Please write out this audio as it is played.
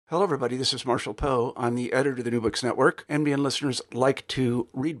Hello, everybody. This is Marshall Poe. I'm the editor of the New Books Network. NBN listeners like to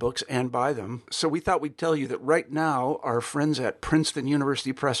read books and buy them. So we thought we'd tell you that right now, our friends at Princeton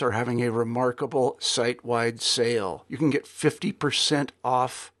University Press are having a remarkable site-wide sale. You can get 50%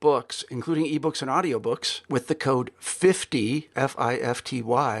 off books, including ebooks and audiobooks, with the code 50,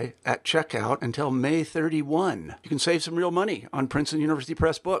 F-I-F-T-Y, at checkout until May 31. You can save some real money on Princeton University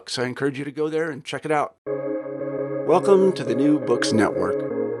Press books. I encourage you to go there and check it out. Welcome to the New Books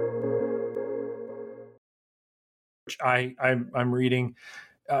Network. I'm reading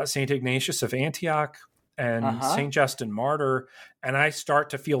St. Ignatius of Antioch and St. Justin Martyr, and I start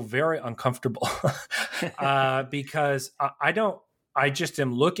to feel very uncomfortable because I just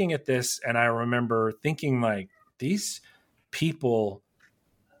am looking at this and I remember thinking, like, these people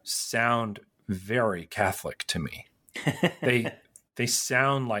sound very Catholic to me. They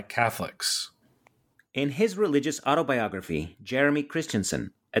sound like Catholics. In his religious autobiography, Jeremy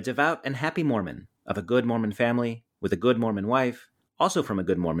Christensen, a devout and happy Mormon of a good Mormon family, with a good Mormon wife, also from a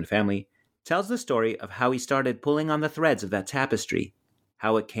good Mormon family, tells the story of how he started pulling on the threads of that tapestry,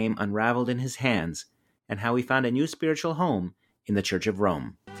 how it came unraveled in his hands, and how he found a new spiritual home in the Church of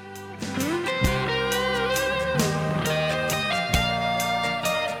Rome.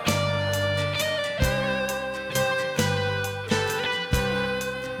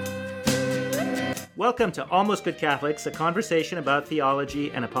 Welcome to Almost Good Catholics, a conversation about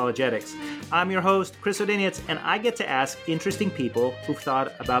theology and apologetics. I'm your host, Chris Odinitz, and I get to ask interesting people who've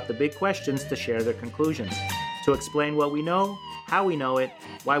thought about the big questions to share their conclusions, to explain what we know, how we know it,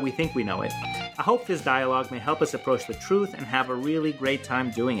 why we think we know it. I hope this dialogue may help us approach the truth and have a really great time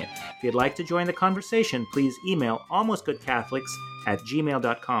doing it. If you'd like to join the conversation, please email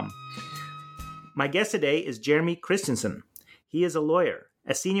almostgoodcatholics@gmail.com. My guest today is Jeremy Christensen. He is a lawyer,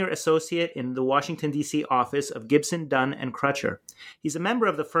 a senior associate in the Washington, D.C. office of Gibson, Dunn, and Crutcher. He's a member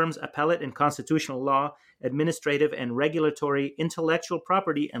of the firm's appellate and constitutional law, administrative and regulatory, intellectual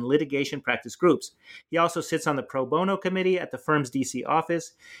property, and litigation practice groups. He also sits on the pro bono committee at the firm's D.C.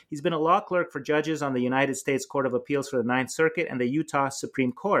 office. He's been a law clerk for judges on the United States Court of Appeals for the Ninth Circuit and the Utah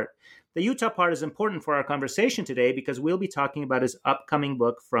Supreme Court. The Utah part is important for our conversation today because we'll be talking about his upcoming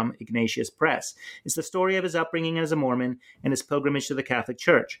book from Ignatius Press. It's the story of his upbringing as a Mormon and his pilgrimage to the Catholic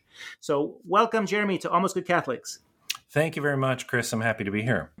Church. So welcome, Jeremy, to Almost Good Catholics. Thank you very much, Chris. I'm happy to be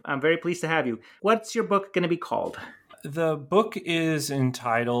here. I'm very pleased to have you. What's your book going to be called? The book is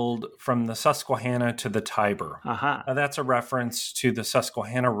entitled From the Susquehanna to the Tiber. That's a reference to the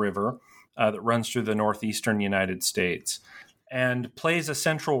Susquehanna River that runs through the northeastern United States, and plays a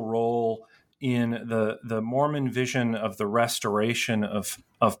central role in the Mormon vision of the restoration of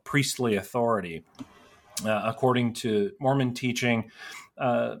priestly authority. According to Mormon teaching,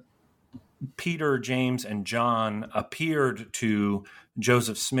 Peter, James, and John appeared to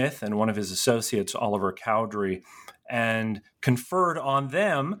Joseph Smith and one of his associates, Oliver Cowdery, and conferred on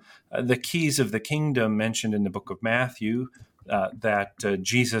them the keys of the kingdom mentioned in the book of Matthew that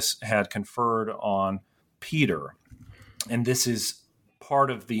Jesus had conferred on Peter. And this is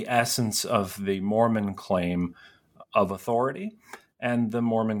part of the essence of the Mormon claim of authority and the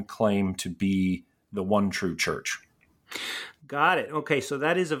Mormon claim to be the one true church. Got it. Okay, so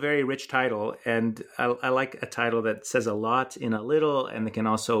that is a very rich title, and I like a title that says a lot in a little, and it can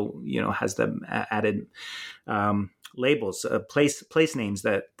also, has the added labels, place names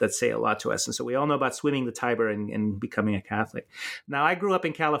that say a lot to us. And so we all know about swimming the Tiber and becoming a Catholic. Now, I grew up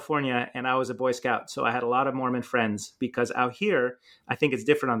in California, and I was a Boy Scout, so I had a lot of Mormon friends, because out here, I think it's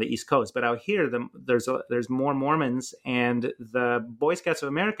different on the East Coast, but out here, there's more Mormons, and the Boy Scouts of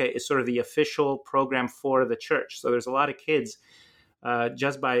America is sort of the official program for the church. So there's a lot of kids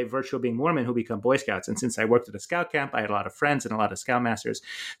just by virtue of being Mormon who become Boy Scouts. And since I worked at a scout camp, I had a lot of friends and a lot of scoutmasters.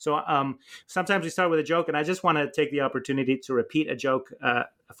 So sometimes we start with a joke, and I just want to take the opportunity to repeat a joke a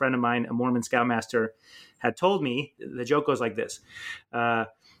friend of mine, a Mormon scoutmaster, had told me. The joke goes like this. A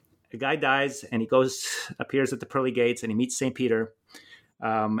guy dies, and he appears at the pearly gates, and he meets St. Peter.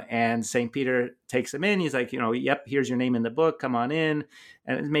 And St. Peter takes him in. He's like, yep, here's your name in the book. Come on in.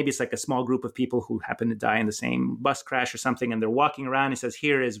 And maybe it's like a small group of people who happen to die in the same bus crash or something. And they're walking around. He says,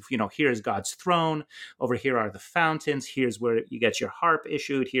 here is God's throne. Over here are the fountains. Here's where you get your harp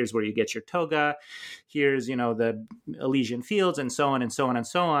issued. Here's where you get your toga. Here's, the Elysian fields, and so on and so on and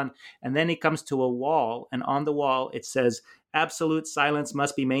so on. And then he comes to a wall. And on the wall, it says, absolute silence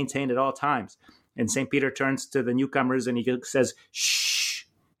must be maintained at all times. And St. Peter turns to the newcomers and he says, shh.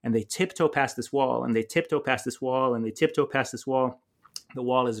 And they tiptoe past this wall, and they tiptoe past this wall, and they tiptoe past this wall. The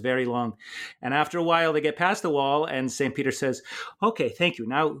wall is very long. And after a while, they get past the wall, and St. Peter says, okay, thank you.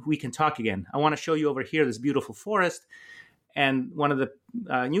 Now we can talk again. I want to show you over here this beautiful forest. And one of the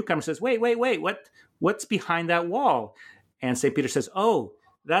newcomers says, wait, what's behind that wall? And St. Peter says, oh,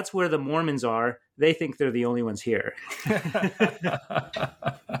 that's where the Mormons are. They think they're the only ones here.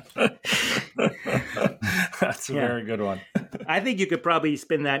 That's a very good one. I think you could probably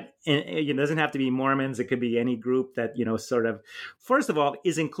spin that. It doesn't have to be Mormons. It could be any group that, sort of, first of all,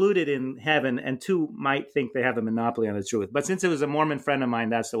 is included in heaven, and two, might think they have a monopoly on the truth. But since it was a Mormon friend of mine,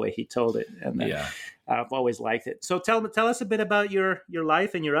 that's the way he told it. And I've always liked it. So tell us a bit about your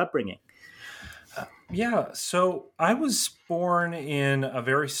life and your upbringing. So I was born in a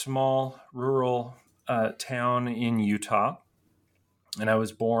very small rural town in Utah, and I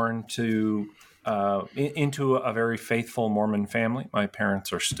was born into a very faithful Mormon family. My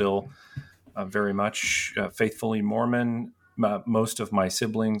parents are still very much faithfully Mormon. Most of my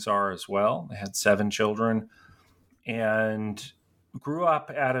siblings are as well. They had 7 children, and grew up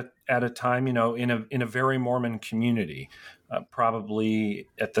at a time, in a very Mormon community. Probably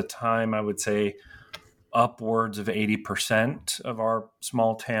at the time, I would say upwards of 80% of our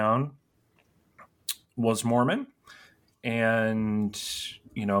small town was Mormon, and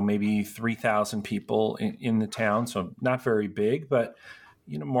maybe 3,000 people in the town, so not very big, but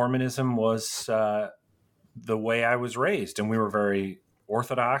Mormonism was the way I was raised, and we were very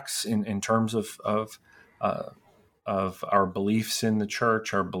orthodox in terms of our beliefs in the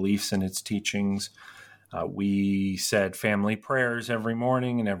church, our beliefs in its teachings. We said family prayers every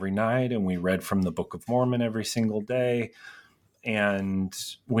morning and every night, and we read from the Book of Mormon every single day, and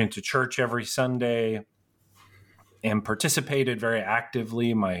went to church every Sunday, and participated very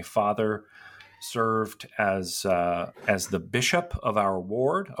actively. My father served as the bishop of our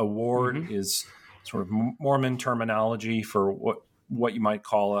ward. A ward is sort of Mormon terminology for what you might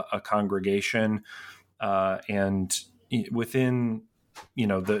call a congregation, and within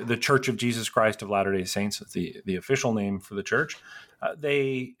the Church of Jesus Christ of Latter-day Saints, the official name for the church.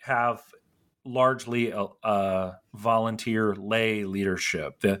 They have largely a volunteer lay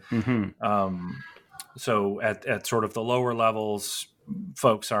leadership. So at sort of the lower levels,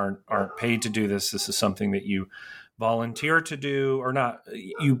 folks aren't paid to do this. This is something that you volunteer to do, or not.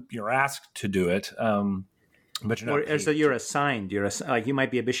 You're asked to do it, but you're not. Or so you're assigned. Like you might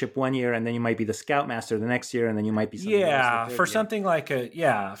be a bishop one year, and then you might be the scoutmaster the next year, and then you might be something else for something like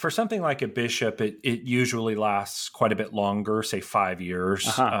a bishop, it usually lasts quite a bit longer, say 5 years.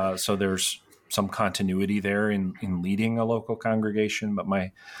 So there's some continuity there in leading a local congregation. But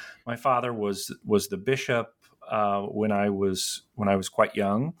my father was the bishop when I was quite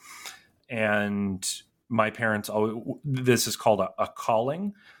young, and my parents always, this is called a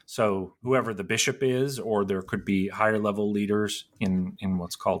calling. So whoever the bishop is, or there could be higher level leaders in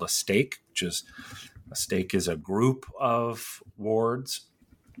what's called a stake, which is a stake is a group of wards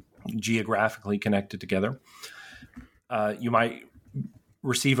geographically connected together. You might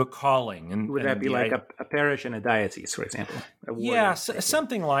receive a calling. And would that be like a parish and a diocese, for example?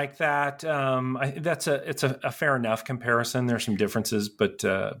 Something like that. It's a fair enough comparison. There's some differences, but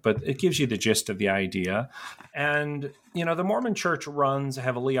it gives you the gist of the idea. And the Mormon Church runs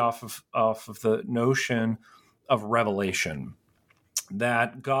heavily off of the notion of revelation,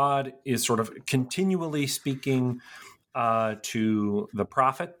 that God is sort of continually speaking to the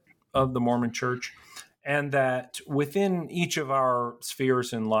prophet of the Mormon Church, and that within each of our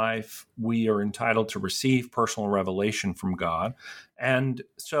spheres in life, we are entitled to receive personal revelation from God. And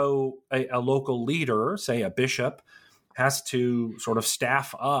so a local leader, say a bishop, has to sort of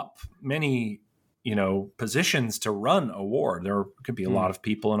staff up many, positions to run a ward. There could be a lot of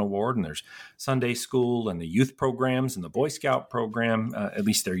people in a ward, and there's Sunday school and the youth programs and the Boy Scout program. At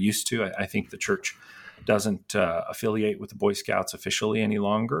least they're used to. I think the church doesn't affiliate with the Boy Scouts officially any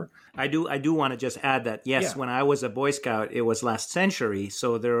longer. I do want to just add that, yes, when I was a Boy Scout, it was last century.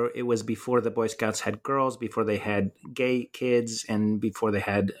 So it was before the Boy Scouts had girls, before they had gay kids, and before they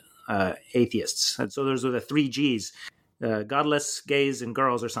had atheists. And so those were the 3 Gs, godless, gays, and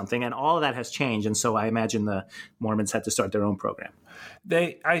girls or something. And all of that has changed. And so I imagine the Mormons had to start their own program.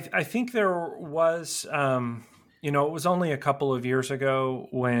 I think there was, it was only a couple of years ago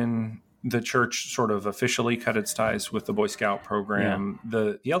when the church sort of officially cut its ties with the Boy Scout program. Yeah.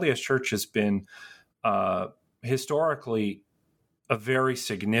 The LDS Church has been historically a very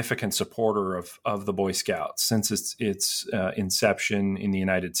significant supporter of the Boy Scouts since its inception in the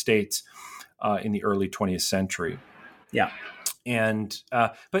United States in the early 20th century. Yeah, and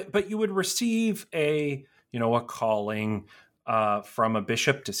but you would receive a calling from a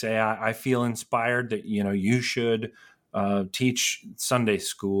bishop to say, I feel inspired that you should teach Sunday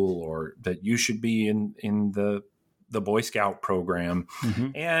school, or that you should be in the Boy Scout program.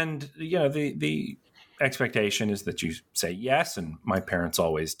 Mm-hmm. And the expectation is that you say yes, and my parents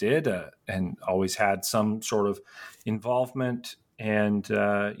always did, and always had some sort of involvement, and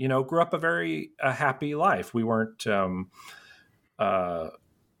grew up a very happy life. We weren't,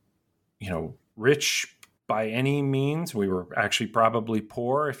 rich by any means. We were actually probably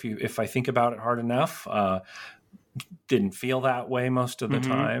poor if I think about it hard enough. Didn't feel that way most of the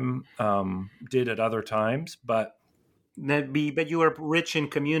time. Did at other times, but. But you were rich in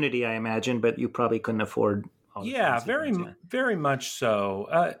community, I imagine, but you probably couldn't afford all the fancy Very, things, very much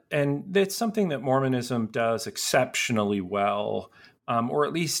so. And it's something that Mormonism does exceptionally well, or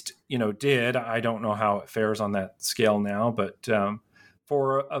at least, did. I don't know how it fares on that scale now, but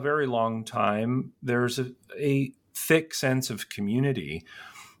for a very long time, there's a thick sense of community.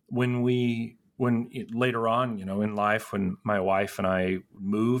 When later on, in life, when my wife and I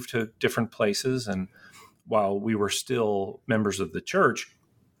moved to different places, and while we were still members of the church,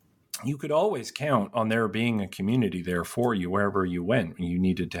 you could always count on there being a community there for you wherever you went. You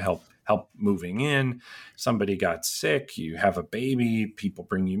needed to help moving in. Somebody got sick. You have a baby. People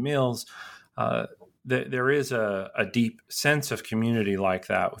bring you meals. There is a deep sense of community like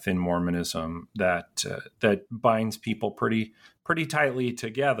that within Mormonism that binds people pretty tightly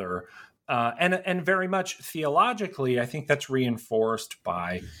together, and very much theologically. I think that's reinforced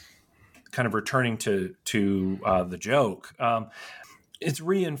by kind of returning to the joke. It's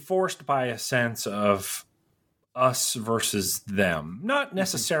reinforced by a sense of us versus them, not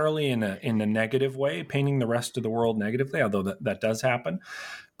necessarily in a negative way, painting the rest of the world negatively, although that does happen.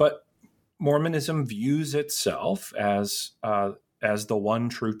 But Mormonism views itself as the one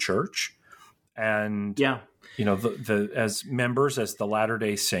true church, and as members, as the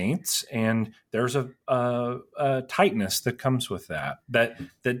Latter-day Saints, and there's a tightness that comes with that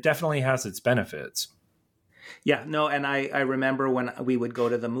definitely has its benefits. Yeah, no, and I remember when we would go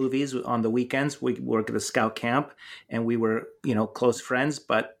to the movies on the weekends. We work at a scout camp, and we were, close friends.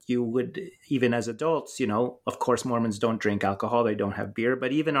 But you would, even as adults, of course, Mormons don't drink alcohol; they don't have beer.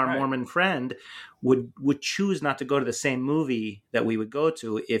 But even our Right. Mormon friend would choose not to go to the same movie that we would go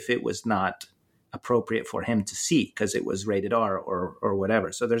to if it was not appropriate for him to see because it was rated R or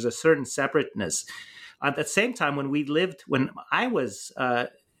whatever. So there's a certain separateness. At the same time,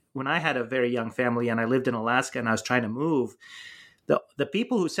 when I had a very young family and I lived in Alaska and I was trying to move, the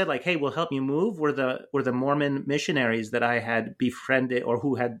people who said like, "Hey, we'll help you move," were the Mormon missionaries that I had befriended or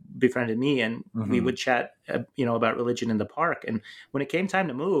who had befriended me, and we would chat, about religion in the park. And when it came time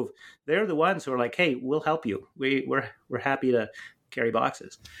to move, they're the ones who were like, "Hey, we'll help you. We're happy to carry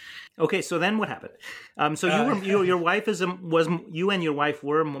boxes." Okay, so then what happened? So your wife you and your wife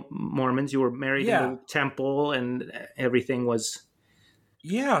were Mormons. You were married in the temple, and everything was.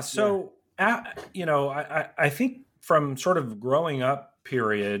 Yeah. So, I think from sort of growing up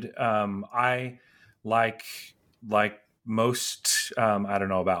period, I like most, I don't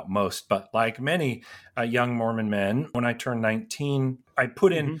know about most, but like many young Mormon men, when I turned 19, I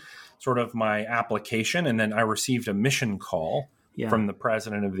put in sort of my application, and then I received a mission call from the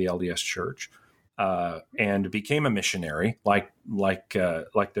president of the LDS Church, and became a missionary, like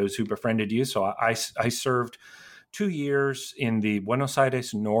those who befriended you. So I served 2 years in the Buenos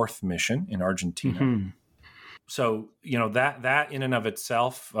Aires North Mission in Argentina. So, that in and of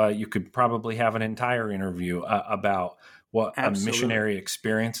itself, you could probably have an entire interview about what a missionary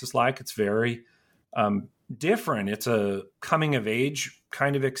experience is like. It's very different. It's a coming of age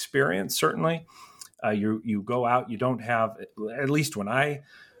kind of experience, certainly. You go out, you don't have, at least when I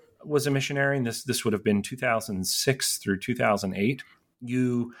was a missionary, and this would have been 2006 through 2008,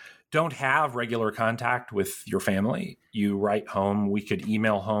 you don't have regular contact with your family. You write home. We could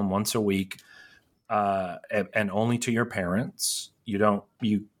email home once a week, and only to your parents. You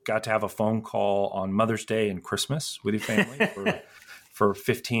got to have a phone call on Mother's Day and Christmas with your family for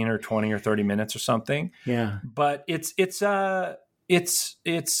 15 or 20 or 30 minutes or something. Yeah. But it's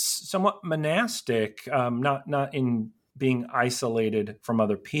somewhat monastic, not in being isolated from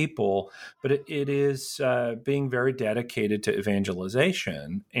other people, but it is being very dedicated to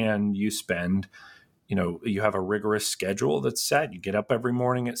evangelization. And you spend, you have a rigorous schedule that's set. You get up every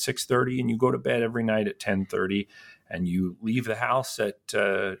morning at 6:30 and you go to bed every night at 10:30, and you leave the house at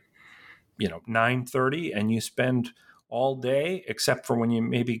 9:30, and you spend all day, except for when you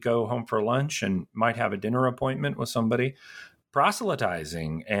maybe go home for lunch and might have a dinner appointment with somebody,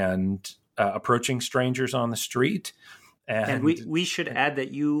 proselytizing and approaching strangers on the street. And we should add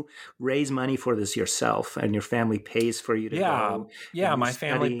that you raise money for this yourself, and your family pays for you to go. Yeah, my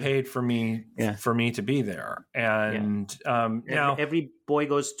family paid for me to be there. And now every boy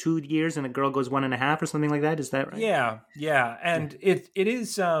goes 2 years and a girl goes 1.5 or something like that. Is that right? Yeah. And it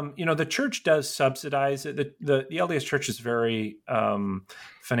is, the church does subsidize it. The LDS Church is very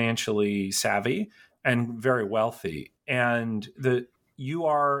financially savvy and very wealthy. And you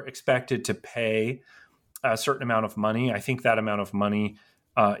are expected to pay a certain amount of money. I think that amount of money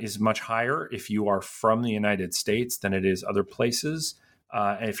is much higher if you are from the United States than it is other places.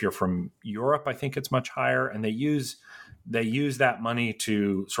 If you're from Europe, I think it's much higher. And they use that money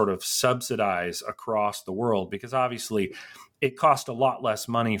to sort of subsidize across the world, because obviously it cost a lot less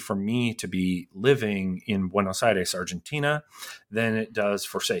money for me to be living in Buenos Aires, Argentina, than it does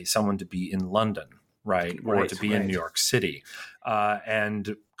for, say, someone to be in London, right? Or to be in New York City,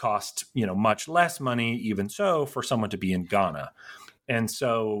 and cost, much less money, even so, for someone to be in Ghana. And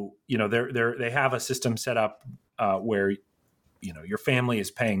so, they have a system set up where, your family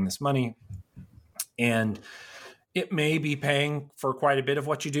is paying this money, and it may be paying for quite a bit of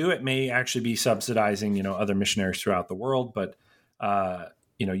what you do. It may actually be subsidizing, other missionaries throughout the world. But,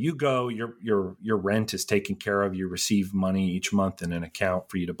 you go, your rent is taken care of. You receive money each month in an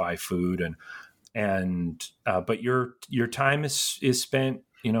account for you to buy food, but your time is spent,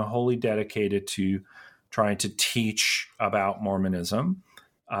 wholly dedicated to trying to teach about Mormonism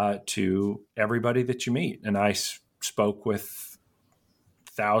to everybody that you meet. And I spoke with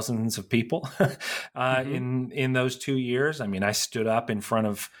thousands of people in those 2 years. I mean, I stood up in front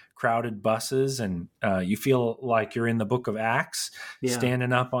of crowded buses, and you feel like you're in the book of Acts,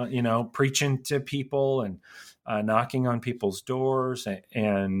 standing up on, preaching to people and knocking on people's doors.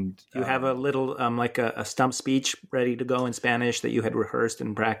 And you have a little like a stump speech ready to go in Spanish that you had rehearsed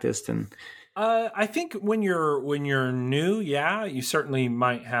and practiced. And I think when you're new, you certainly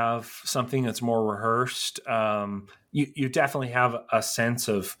might have something that's more rehearsed. You definitely have a sense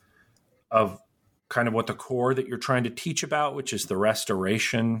of kind of what the core that you're trying to teach about, which is the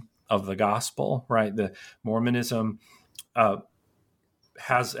restoration of the gospel, right? The Mormonism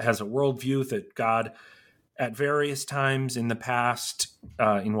has a worldview that God, at various times in the past,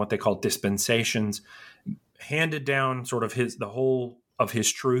 in what they call dispensations, handed down sort of the whole of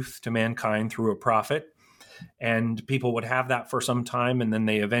his truth to mankind through a prophet. And people would have that for some time, and then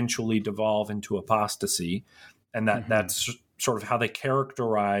they eventually devolve into apostasy. And that's sort of how they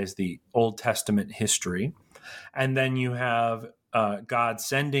characterize the Old Testament history. And then you have God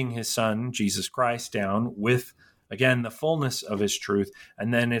sending his son, Jesus Christ, down with, again, the fullness of his truth.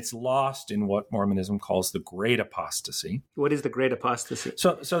 And then it's lost in what Mormonism calls the Great Apostasy. What is the Great Apostasy?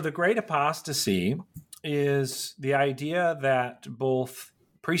 So the Great Apostasy is the idea that both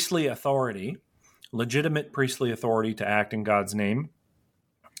priestly authority, legitimate priestly authority to act in God's name,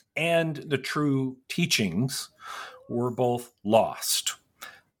 and the true teachings were both lost,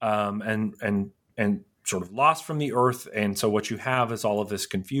 and sort of lost from the earth. And so what you have is all of this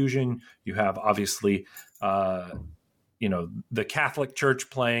confusion. You have obviously, the Catholic Church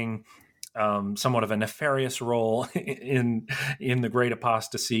playing somewhat of a nefarious role in the Great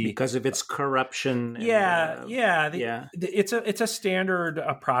Apostasy because of its corruption. It's a standard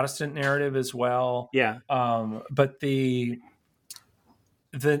Protestant narrative as well. But the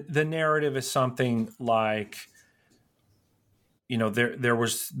narrative is something like, there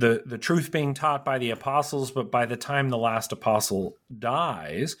was the truth being taught by the apostles, but by the time the last apostle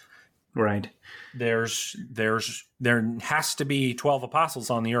dies, right, there has to be 12 apostles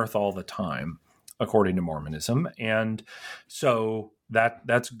on the earth all the time, according to Mormonism. And so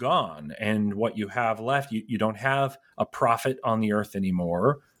that's gone. And what you have left, you don't have a prophet on the earth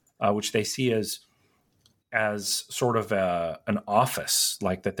anymore, which they see as sort of an office,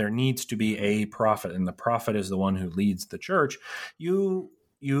 like that there needs to be a prophet, and the prophet is the one who leads the church. You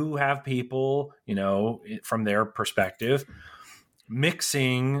have people, from their perspective,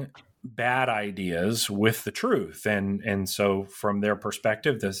 mixing bad ideas with the truth. And so from their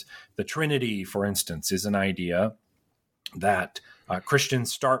perspective, the Trinity, for instance, is an idea that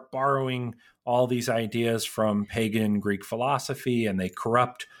Christians start borrowing all these ideas from pagan Greek philosophy, and they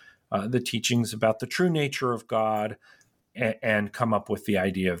corrupt the teachings about the true nature of God and come up with the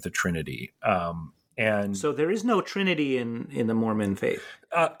idea of the Trinity. And so there is no Trinity in the Mormon faith.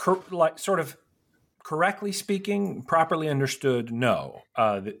 Correctly speaking, properly understood, no.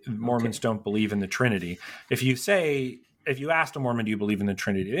 The Mormons don't believe in the Trinity. If you asked a Mormon, do you believe in the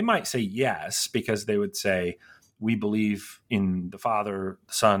Trinity? They might say yes, because they would say, we believe in the Father,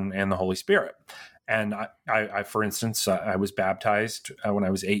 the Son, and the Holy Spirit. And I for instance, I was baptized when I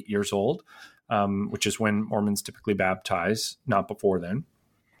was 8 years old. which is when Mormons typically baptize, not before then.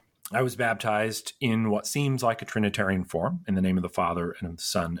 I was baptized in what seems like a Trinitarian form, in the name of the Father and of the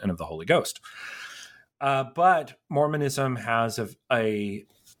Son and of the Holy Ghost. But Mormonism has a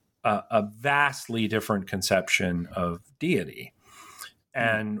vastly different conception of deity,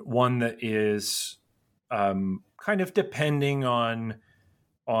 and one that is kind of depending on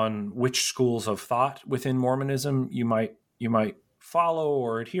which schools of thought within Mormonism you might follow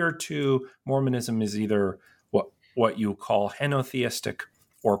or adhere to. Mormonism is either what you call henotheistic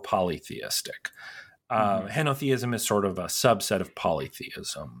or polytheistic. Henotheism is sort of a subset of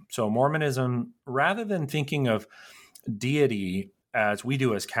polytheism. So Mormonism, rather than thinking of deity as we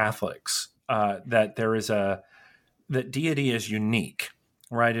do as Catholics, that deity is unique,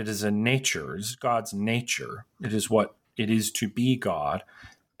 right? It is a nature. It is God's nature. It is what it is to be God,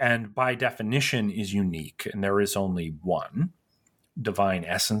 and by definition is unique, and there is only one divine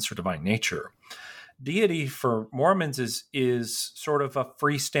essence or divine nature. Deity for Mormons is sort of a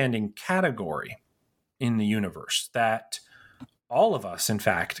freestanding category in the universe that all of us, in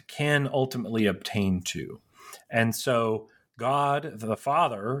fact, can ultimately obtain to. And so God, the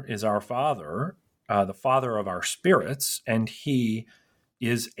Father, is our Father, the Father of our spirits, and he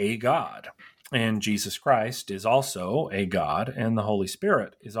is a God. And Jesus Christ is also a God, and the Holy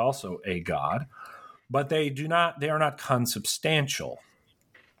Spirit is also a God. But they are not consubstantial,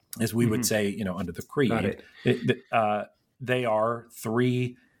 as we would say, under the creed. They are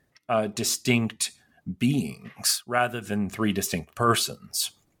three distinct beings rather than three distinct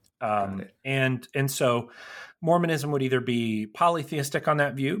persons. And so Mormonism would either be polytheistic on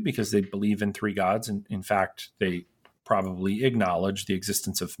that view because they believe in three gods. And in fact, they probably acknowledge the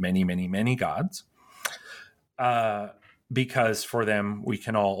existence of many, many, many gods. Because for them, we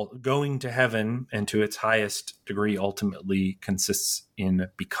can all going to heaven, and to its highest degree ultimately consists in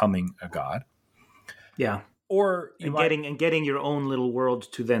becoming a god. Yeah. Or getting your own little world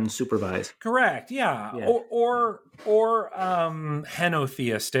to then supervise. Correct. Yeah. Or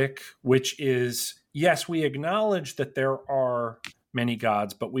henotheistic, which is, yes, we acknowledge that there are many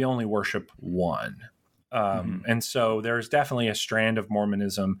gods, but we only worship one. And so there's definitely a strand of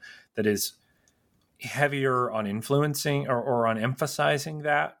Mormonism that is heavier on influencing or on emphasizing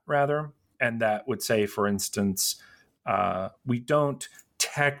that, rather. And that would say, for instance, we don't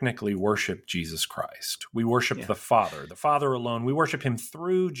technically worship Jesus Christ. We worship the Father alone. We worship him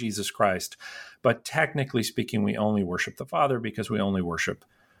through Jesus Christ. But technically speaking, we only worship the Father because we only worship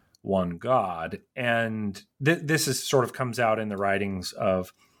one God. And this is sort of comes out in the writings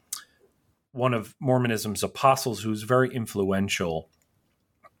of one of Mormonism's apostles who's very influential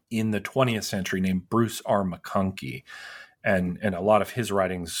in the 20th century, named Bruce R. McConkie. And a lot of his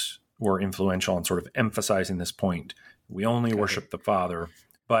writings were influential in sort of emphasizing this point. We only worship the Father.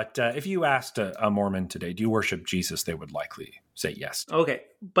 But if you asked a Mormon today, do you worship Jesus? They would likely say yes. Okay.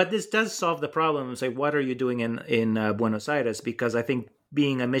 But this does solve the problem. Say, what are you doing in Buenos Aires? Because I think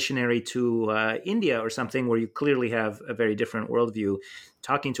being a missionary to India or something where you clearly have a very different worldview,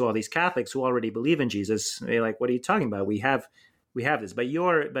 talking to all these Catholics who already believe in Jesus, they're like, what are you talking about? We have this, but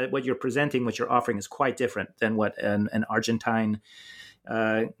what you're presenting, what you're offering, is quite different than what an Argentine,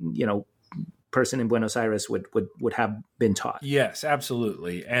 person in Buenos Aires would have been taught. Yes,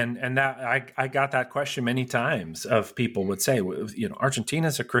 absolutely, and that I got that question many times. Of people would say, Argentina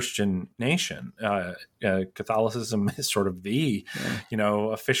is a Christian nation. Catholicism is sort of the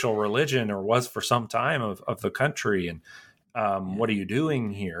official religion, or was for some time, of the country. And what are you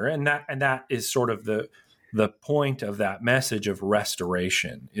doing here? And that is sort of the point of that message of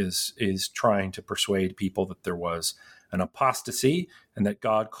restoration is trying to persuade people that there was an apostasy and that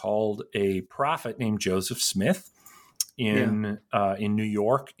God called a prophet named Joseph Smith in New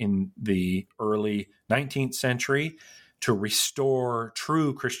York in the early 19th century to restore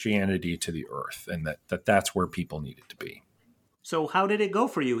true Christianity to the earth, and that's where people needed to be. So how did it go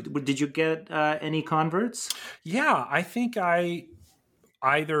for you? Did you get any converts? Yeah, I think I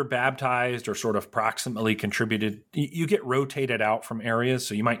either baptized or sort of proximately contributed. You get rotated out from areas,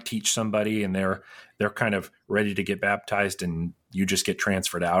 so you might teach somebody and they're kind of ready to get baptized, and you just get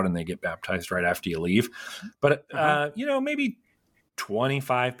transferred out and they get baptized right after you leave. But maybe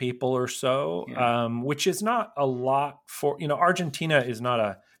 25 people or so, which is not a lot for Argentina is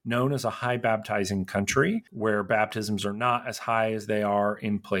not known as a high baptizing country, where baptisms are not as high as they are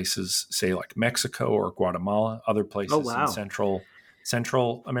in places, say, like Mexico or Guatemala, other places in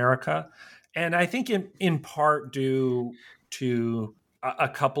Central America. And I think in part due to a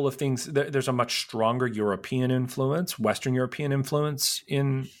couple of things. There's a much stronger European influence, Western European influence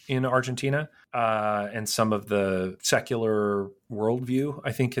in Argentina, and some of the secular worldview,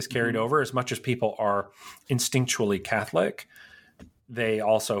 I think, has carried over. As much as people are instinctually Catholic, they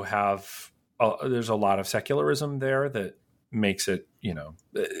also have there's a lot of secularism there that makes it,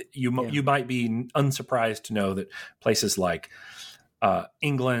 you might be unsurprised to know that places like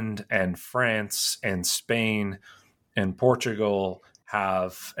England and France and Spain and Portugal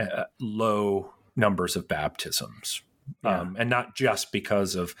have low numbers of baptisms, and not just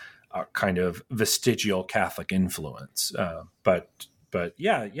because of kind of vestigial Catholic influence, but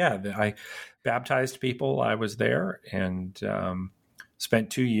I baptized people. I was there and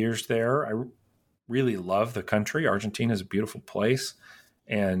spent 2 years there. I really love the country. Argentina is a beautiful place,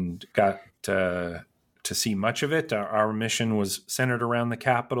 and got to see much of it. Our mission was centered around the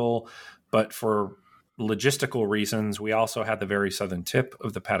capital, but for logistical reasons, we also had the very southern tip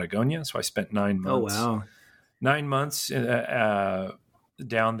of the Patagonia. So I spent 9 months. Oh, wow. 9 months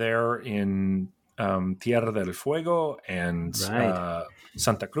down there in Tierra del Fuego and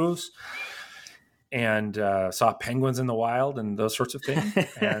Santa Cruz, and saw penguins in the wild and those sorts of things.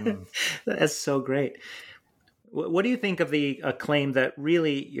 And that's so great. What do you think of the claim that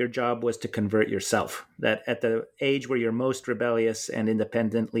really your job was to convert yourself? That at the age where you're most rebellious and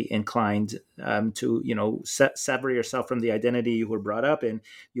independently inclined to, sever yourself from the identity you were brought up in,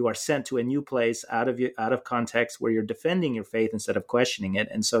 you are sent to a new place out of context where you're defending your faith instead of questioning it.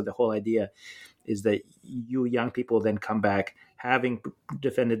 And so the whole idea is that you young people then come back having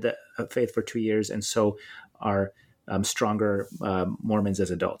defended the faith for 2 years, and so are stronger Mormons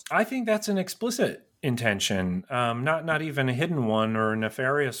as adults. I think that's an explicit intention, not even a hidden one or a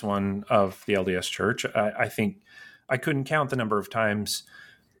nefarious one of the LDS Church. I think I couldn't count the number of times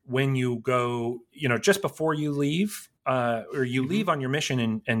when you go, just before you leave, or you leave on your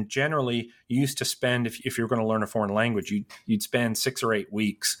mission, and generally you used to spend, if you're going to learn a foreign language, you'd spend 6 or 8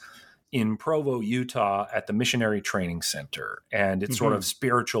 weeks in Provo, Utah at the Missionary Training Center. And it's sort of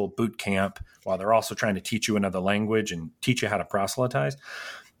spiritual boot camp while they're also trying to teach you another language and teach you how to proselytize.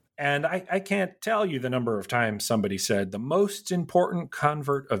 And I can't tell you the number of times somebody said, the most important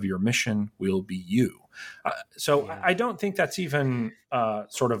convert of your mission will be you. I don't think that's even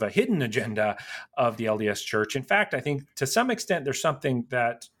sort of a hidden agenda of the LDS Church. In fact, I think to some extent there's something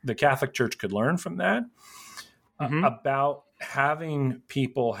that the Catholic Church could learn from that, about having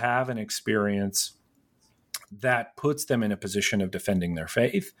people have an experience that puts them in a position of defending their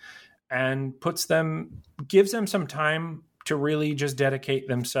faith and gives them some time to really just dedicate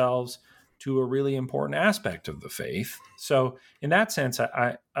themselves to a really important aspect of the faith. So in that sense,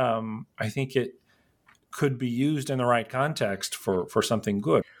 I think it could be used in the right context for something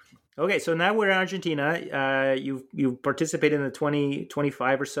good. Okay, so now we're in Argentina. You've participated in the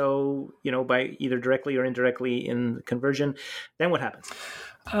 25 or so, by either directly or indirectly in the conversion. Then what happens?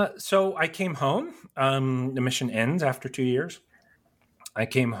 So I came home. The mission ends after 2 years. I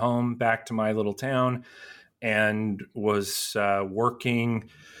came home back to my little town and was working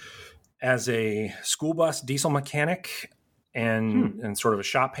as a school bus diesel mechanic and sort of a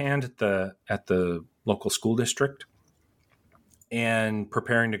shop hand at the local school district, and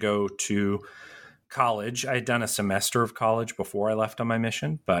preparing to go to college. I had done a semester of college before I left on my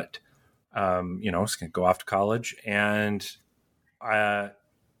mission, but I was going to go off to college. And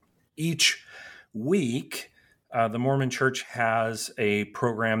each week, the Mormon Church has a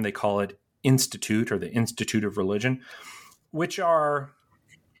program. They call it Institute, or the Institute of Religion, which are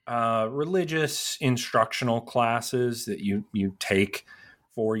religious instructional classes that you take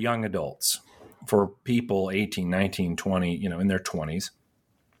for young adults, for people 18, 19, 20, in their 20s.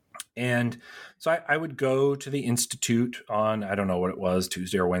 And so I would go to the Institute on, I don't know what it was,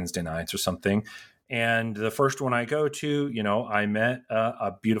 Tuesday or Wednesday nights or something. And the first one I go to, I met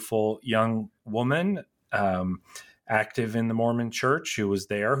a beautiful young woman, active in the Mormon Church, who was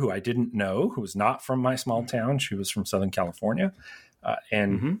there, who I didn't know, who was not from my small town. She was from Southern California.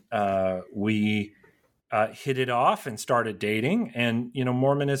 We hit it off and started dating. And,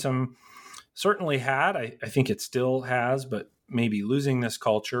 Mormonism certainly had, I think it still has, but maybe losing this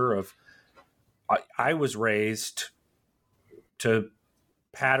culture of, I was raised to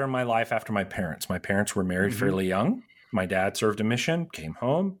pattern my life after my parents. My parents were married fairly young. My dad served a mission, came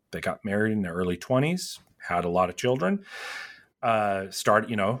home. They got married in their early 20s, had a lot of children.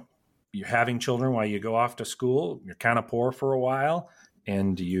 You're having children while you go off to school. You're kind of poor for a while,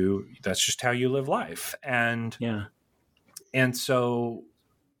 and that's just how you live life. And so,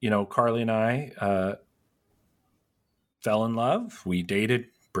 Carly and I fell in love. We dated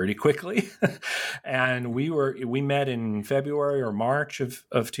pretty quickly. And we met in February or March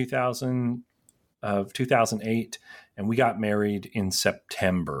of 2008, and we got married in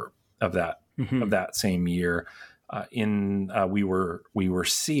September of that same year. We were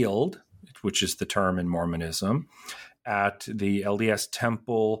sealed, which is the term in Mormonism, at the LDS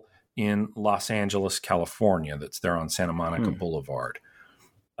Temple in Los Angeles, California. That's there on Santa Monica Boulevard.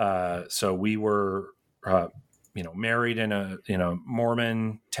 So we were, married in a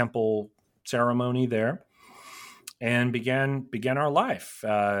Mormon temple ceremony there, and began our life.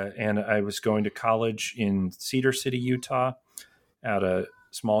 And I was going to college in Cedar City, Utah, at a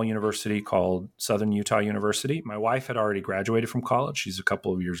small university called Southern Utah University. My wife had already graduated from college. She's a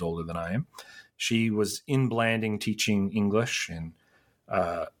couple of years older than I am. She was in Blanding teaching English, and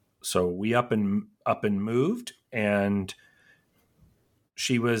so we up and moved, and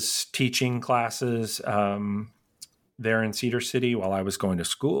she was teaching classes there in Cedar City while I was going to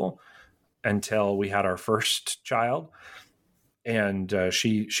school until we had our first child. And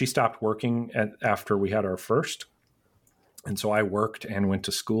she stopped working after we had our first. And so I worked and went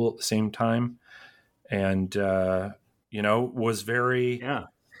to school at the same time, and, was very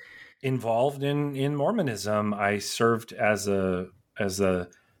involved in Mormonism. I served as a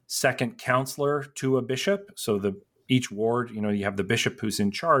second counselor to a bishop. So each ward, you have the bishop who's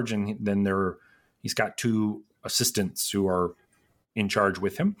in charge, and then he's got two assistants who are in charge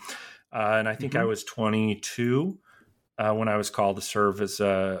with him. And I think I was 22 when I was called to serve as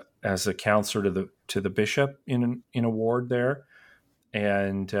a counselor to the bishop in a ward there.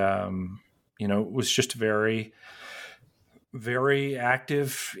 And, it was just very, very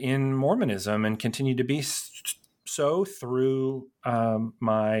active in Mormonism, and continued to be so through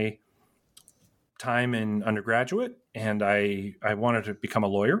my time in undergraduate. And I wanted to become a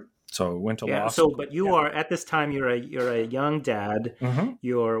lawyer. So I went to law school. But you are, at this time, you're a young dad.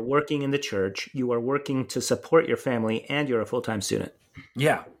 You're working in the church. You are working to support your family, and you're a full-time student.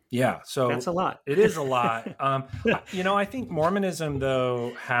 Yeah. So that's a lot. It is a lot. I think Mormonism,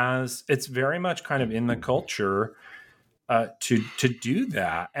 though, it's very much kind of in the culture to do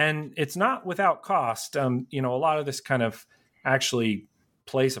that. And it's not without cost. A lot of this kind of actually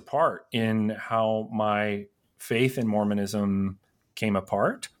plays a part in how my faith in Mormonism came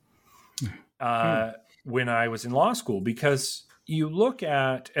apart. When I was in law school, because you look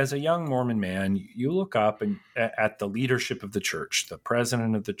at, as a young Mormon man, you look up at the leadership of the church, the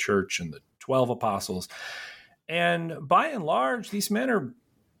president of the church, and the 12 apostles. And by and large, these men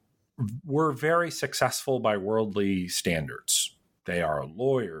were very successful by worldly standards. They are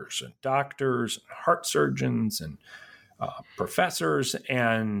lawyers and doctors and heart surgeons and professors.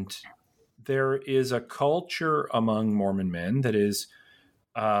 And there is a culture among Mormon men that is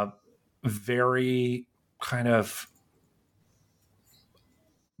very kind of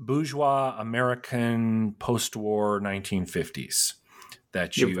bourgeois American post-war 1950s.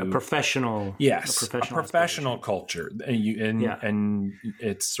 That a professional culture, and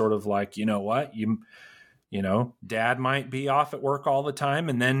it's sort of like, dad might be off at work all the time,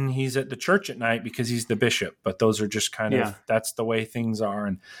 and then he's at the church at night because he's the bishop. But those are just kind of, that's the way things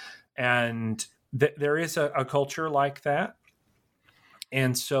are, and there is a culture like that.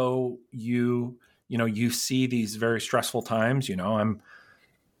 And so you see these very stressful times. I'm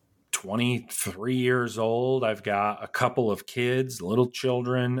 23 years old. I've got a couple of kids, little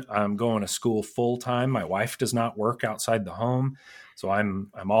children. I'm going to school full time. My wife does not work outside the home. So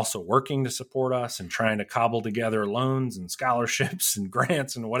I'm also working to support us and trying to cobble together loans and scholarships and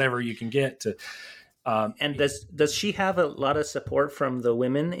grants and whatever you can get to. And does she have a lot of support from the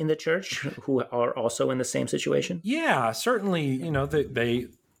women in the church who are also in the same situation? Yeah, certainly.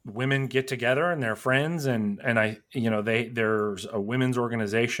 Women get together and they're friends, and there's a women's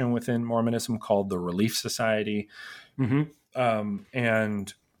organization within Mormonism called the Relief Society, and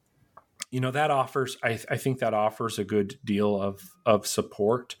that offers, I think that offers a good deal of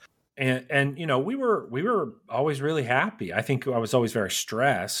support, and we were always really happy. I think I was always very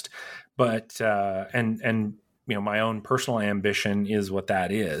stressed, but and my own personal ambition is what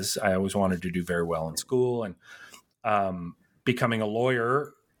that is. I always wanted to do very well in school, and becoming a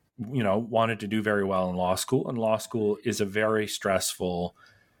lawyer, wanted to do very well in law school. And law school is a very stressful,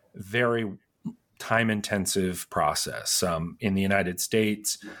 very time-intensive process. In the United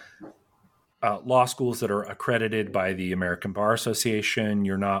States, law schools that are accredited by the American Bar Association,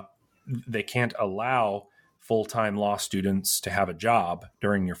 they can't allow full-time law students to have a job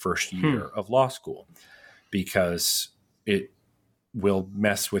during your first year of law school, because it will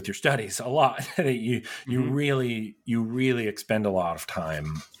mess with your studies a lot. You really expend a lot of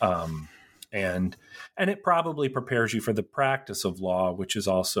time And it probably prepares you for the practice of law, which is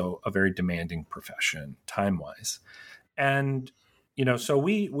also a very demanding profession time-wise. And, so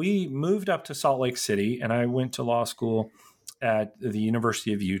we moved up to Salt Lake City, and I went to law school at the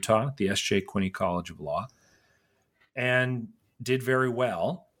University of Utah, the S.J. Quinney College of Law, and did very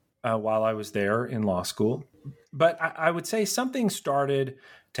well while I was there in law school. But I would say something started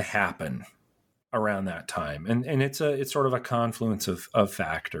to happen around that time. And it's sort of a confluence of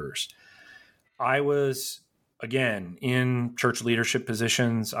factors. I was, again, in church leadership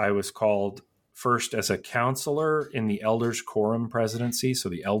positions. I was called first as a counselor in the Elders Quorum presidency. So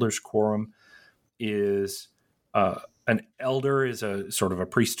the Elders Quorum is an elder is a sort of a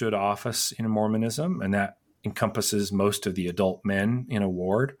priesthood office in Mormonism, and that encompasses most of the adult men in a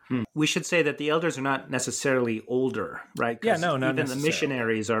ward. We should say that the elders are not necessarily older, right? Yeah, no, not even the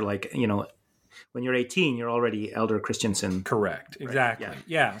missionaries are like, when you're 18, you're already Elder Christensen. Correct. Right? Exactly.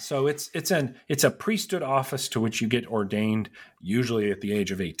 Yeah. So it's a priesthood office to which you get ordained usually at the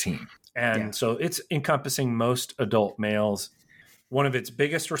age of 18. And so it's encompassing most adult males. One of its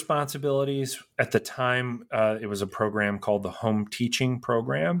biggest responsibilities at the time, it was a program called the Home Teaching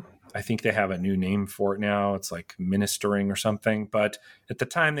Program. I think they have a new name for it now. It's like ministering or something. But at the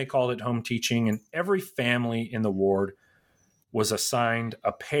time, they called it home teaching. And every family in the ward was assigned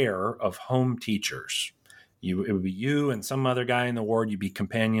a pair of home teachers. It would be you and some other guy in the ward. You'd be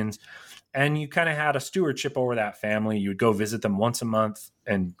companions. And you kind of had a stewardship over that family. You would go visit them once a month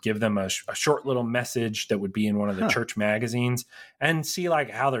and give them a short little message that would be in one of the church magazines and see like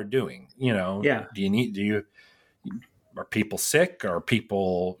how they're doing. Are people sick? Are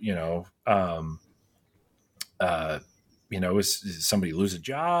people, is somebody lose a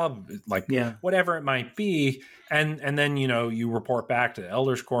job? Whatever it might be. And then, you report back to the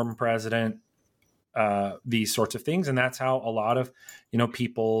Elders Quorum president, these sorts of things. And that's how a lot of,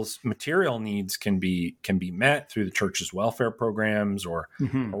 people's material needs can be met through the church's welfare programs or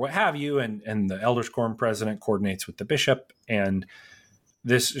what have you. And the Elders Quorum president coordinates with the bishop. And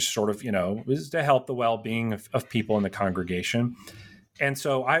this is sort of, is to help the well-being of people in the congregation. And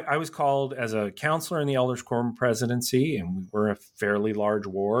so I was called as a counselor in the Elders Quorum presidency, and we were a fairly large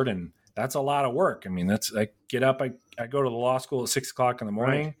ward, and that's a lot of work. I mean, I get up, I go to the law school at 6:00 in the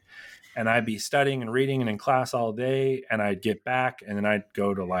morning, right, and I'd be studying and reading and in class all day, and I'd get back, and then I'd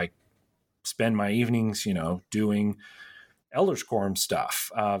go to spend my evenings, doing Elders Quorum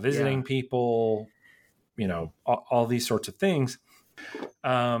stuff, visiting people, all these sorts of things.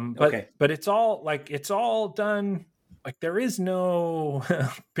 But it's all done. There is no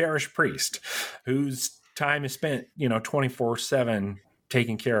parish priest whose time is spent, 24/7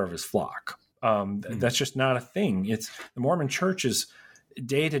 taking care of his flock. That's just not a thing. It's the Mormon church is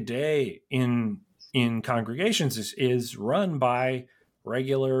day to day in congregations is run by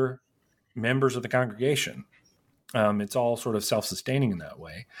regular members of the congregation. It's all sort of self-sustaining in that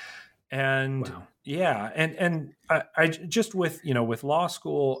way. And and I just with law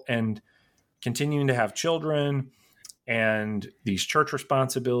school and continuing to have children and these church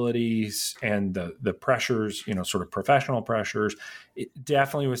responsibilities and the pressures, sort of professional pressures, it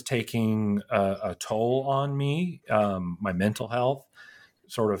definitely was taking a toll on me. My mental health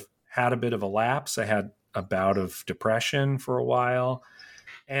sort of had a bit of a lapse. I had a bout of depression for a while.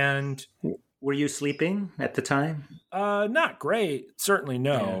 And were you sleeping at the time? Not great. Certainly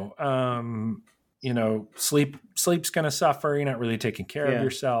no. Yeah. Sleep's going to suffer. You're not really taking care of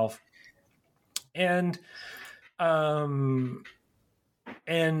yourself. And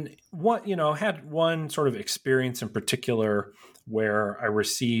what, had one sort of experience in particular where I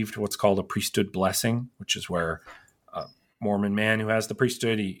received what's called a priesthood blessing, which is where a Mormon man who has the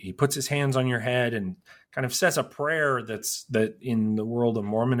priesthood, he puts his hands on your head and kind of says a prayer that in the world of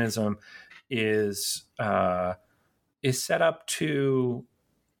Mormonism is set up to,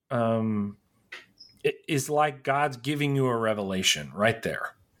 it is like God's giving you a revelation right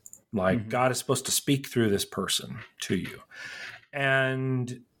there. God is supposed to speak through this person to you.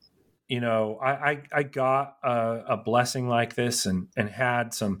 And, I got a blessing like this and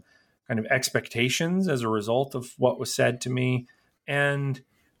had some kind of expectations as a result of what was said to me. And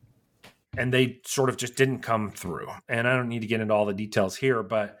they sort of just didn't come through. And I don't need to get into all the details here,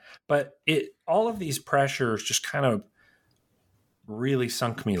 but all of these pressures just kind of really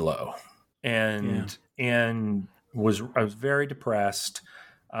sunk me low. And I was very depressed.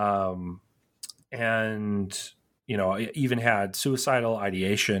 I even had suicidal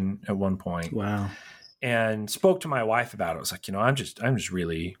ideation at one point. Wow. And spoke to my wife about it. I was like, I'm just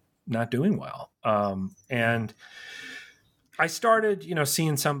really not doing well. And I started,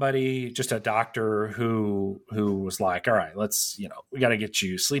 seeing somebody, just a doctor who was like, all right, let's, we got to get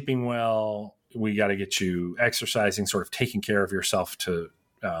you sleeping well. We got to get you exercising, sort of taking care of yourself to,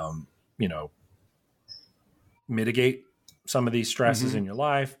 mitigate some of these stresses in your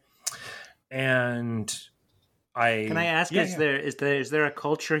life. And Can I ask, is there a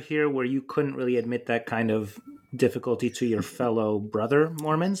culture here where you couldn't really admit that kind of difficulty to your fellow brother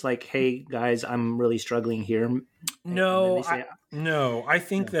Mormons? Like, hey guys, I'm really struggling here. No, I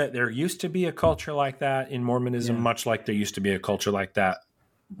think that there used to be a culture like that in Mormonism, much like there used to be a culture like that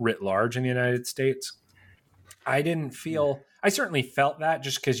writ large in the United States. I certainly felt that,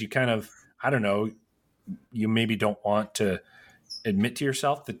 just because you kind of, I don't know, you maybe don't want to admit to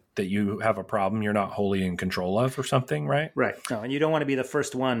yourself that you have a problem you're not wholly in control of or something, right? Right. No, and you don't want to be the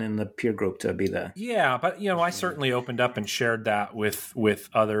first one in the peer group to be the... Yeah, but, I certainly opened up and shared that with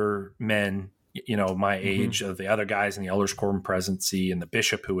other men, my age, of the other guys in the elders quorum presidency, and the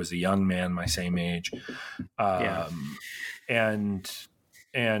bishop, who was a young man my same age. And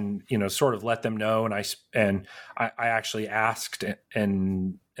sort of let them know. And I actually asked,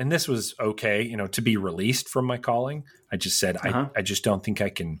 and this was okay, to be released from my calling. I just said, I just don't think I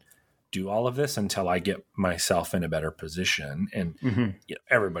can do all of this until I get myself in a better position. And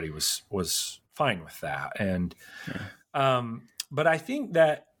everybody was fine with that. And, but I think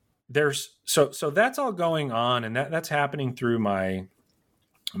that there's, so that's all going on, and that's happening through my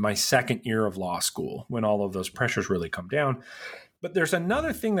second year of law school, when all of those pressures really come down. But there's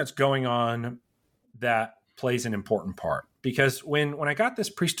another thing that's going on that plays an important part, because when I got this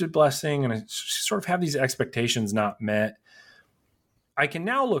priesthood blessing and I sort of have these expectations not met, I can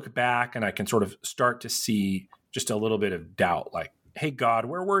now look back and I can sort of start to see just a little bit of doubt, like, hey, God,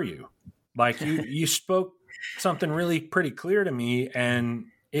 where were you? Like, you spoke something really pretty clear to me and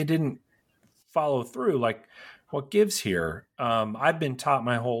it didn't follow through. Like, what gives here? I've been taught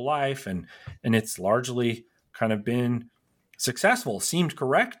my whole life, and it's largely kind of been successful. It seemed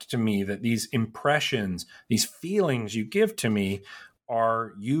correct to me that these impressions, these feelings you give to me,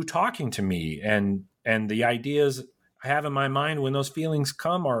 are you talking to me, and the ideas I have in my mind when those feelings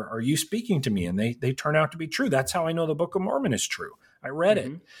come are you speaking to me, and they turn out to be true. That's how I know the Book of Mormon is true. I read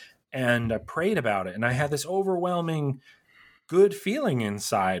it and I prayed about it, and I had this overwhelming good feeling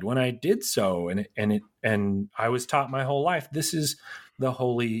inside when I did so, and I was taught my whole life, this is the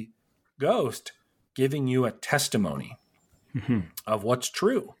Holy Ghost giving you a testimony of what's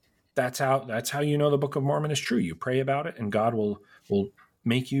true. That's how you know the Book of Mormon is true. You pray about it, and God will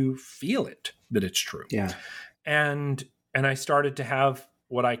make you feel it, that it's true. Yeah. And I started to have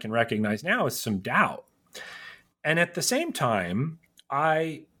what I can recognize now as some doubt. And at the same time,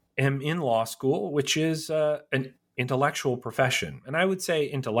 I am in law school, which is an intellectual profession. And I would say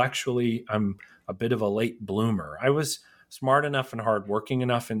intellectually, I'm a bit of a late bloomer. I was smart enough and hardworking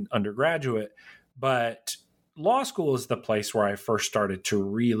enough in undergraduate, but law school is the place where I first started to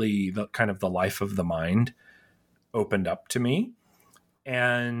really, the life of the mind opened up to me.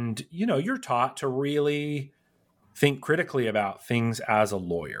 And, you're taught to really think critically about things as a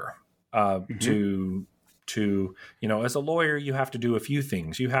lawyer. As a lawyer, you have to do a few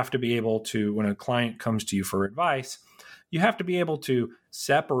things. You have to be able to, when a client comes to you for advice, you have to be able to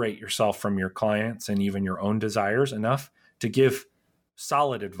separate yourself from your clients and even your own desires enough to give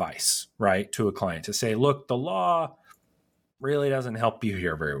solid advice, right, to a client, to say, look, the law really doesn't help you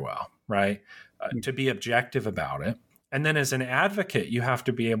here very well, right? To be objective about it. And then as an advocate, you have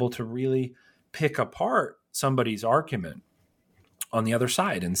to be able to really pick apart somebody's argument on the other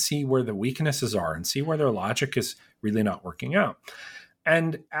side and see where the weaknesses are and see where their logic is really not working out.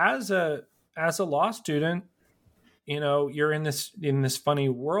 And as a law student, you're in this funny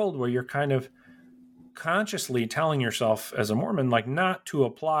world where you're kind of consciously telling yourself as a Mormon, like, not to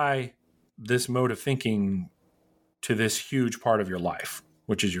apply this mode of thinking to this huge part of your life,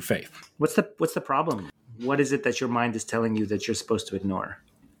 which is your faith. What's the problem? What is it that your mind is telling you that you're supposed to ignore?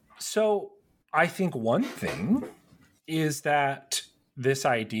 So I think one thing is that this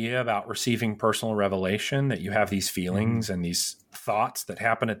idea about receiving personal revelation, that you have these feelings and these thoughts that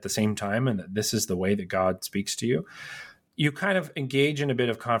happen at the same time, and that this is the way that God speaks to you, you kind of engage in a bit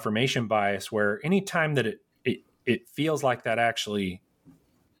of confirmation bias, where anytime that it feels like that actually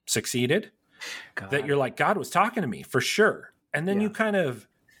succeeded, that you're like, God was talking to me for sure. And then you kind of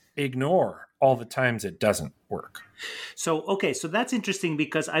ignore all the times it doesn't work. So that's interesting,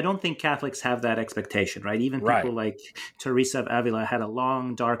 because I don't think Catholics have that expectation, right? Even people like Teresa of Avila had a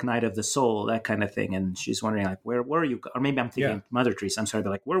long, dark night of the soul, that kind of thing. And she's wondering, like, where were you? Or maybe I'm thinking Mother Teresa, I'm sorry.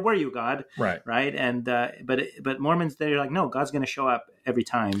 They're like, where were you, God? Right. Right. And, but Mormons, they're like, no, God's going to show up every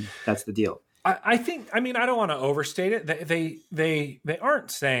time. That's the deal. I think, I mean, I don't want to overstate it. They aren't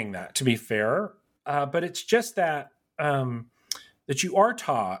saying that, to be fair, but it's just that that you are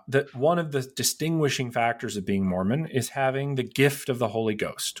taught that one of the distinguishing factors of being Mormon is having the gift of the Holy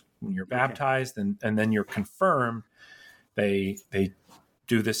Ghost. When you're baptized and then you're confirmed, they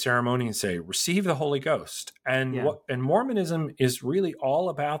do this ceremony and say, receive the Holy Ghost. And and Mormonism is really all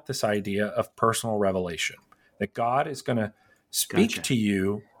about this idea of personal revelation, that God is going to speak to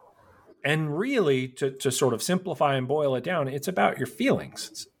you. And really, to sort of simplify and boil it down, it's about your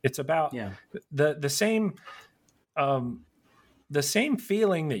feelings. It's about the same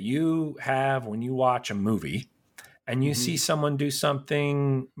feeling that you have when you watch a movie and you see someone do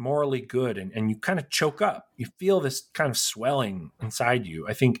something morally good and you kind of choke up. You feel this kind of swelling inside you.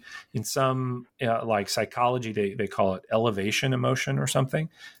 I think in some like psychology, they call it elevation emotion or something.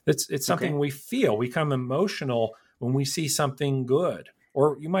 It's something we feel. We become emotional when we see something good.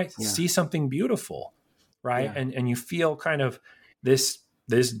 Or you might see something beautiful, right? Yeah. And you feel kind of this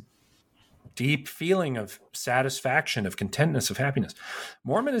deep feeling of satisfaction, of contentness, of happiness.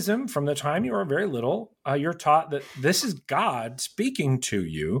 Mormonism, from the time you are very little, you're taught that this is God speaking to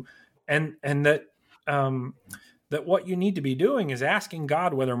you, and that that what you need to be doing is asking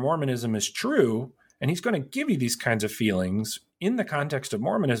God whether Mormonism is true, and He's going to give you these kinds of feelings in the context of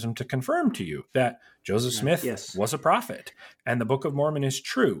Mormonism to confirm to you that Joseph Smith was a prophet and the Book of Mormon is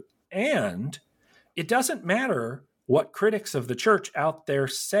true. And it doesn't matter what critics of the church out there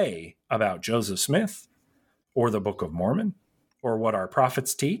say about Joseph Smith or the Book of Mormon or what our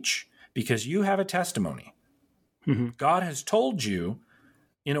prophets teach, because you have a testimony. God has told you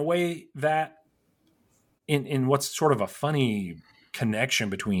in a way that in what's sort of a funny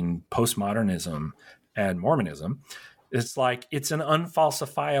connection between postmodernism and Mormonism, it's like it's an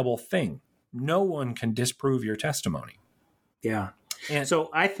unfalsifiable thing. No one can disprove your testimony. Yeah. And so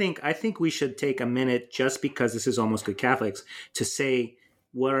I think we should take a minute, just because this is Almost Good Catholics, to say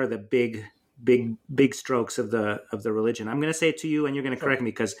what are the big strokes of the religion. I'm going to say it to you, and you're going to correct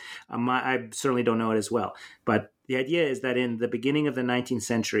me, because I certainly don't know it as well. But the idea is that in the beginning of the 19th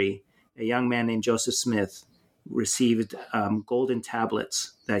century, a young man named Joseph Smith received golden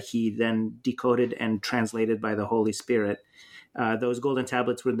tablets that he then decoded and translated by the Holy Spirit. Those golden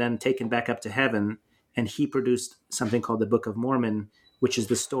tablets were then taken back up to heaven, and he produced something called the Book of Mormon, which is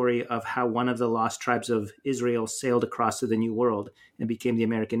the story of how one of the lost tribes of Israel sailed across to the New World and became the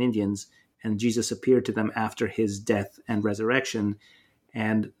American Indians, and Jesus appeared to them after his death and resurrection.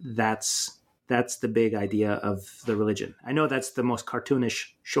 And that's the big idea of the religion. I know that's the most cartoonish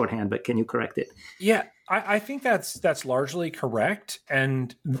shorthand, but can you correct it? Yeah, I think that's largely correct,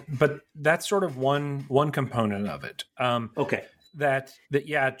 but that's sort of one component of it. Okay. That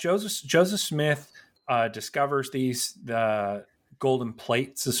Joseph Smith discovers the golden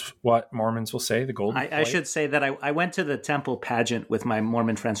plates, is what Mormons will say. The golden plate. I should say that I went to the temple pageant with my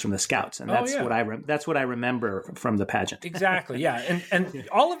Mormon friends from the Scouts, and that's what I remember from the pageant. Exactly. Yeah, and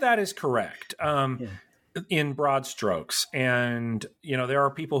all of that is correct. In broad strokes. And, there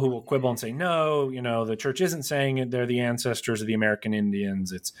are people who will quibble and say, no, the church isn't saying they're the ancestors of the American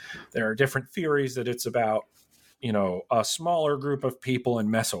Indians. There are different theories that it's about, a smaller group of people in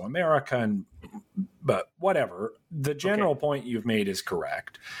Mesoamerica, but whatever. The general point you've made is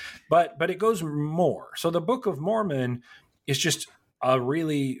correct, but it goes more. So the Book of Mormon is just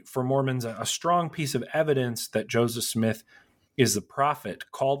for Mormons, a strong piece of evidence that Joseph Smith is the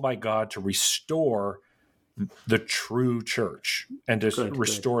prophet called by God to restore the true church and to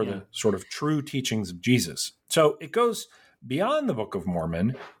restore the sort of true teachings of Jesus. So it goes beyond the Book of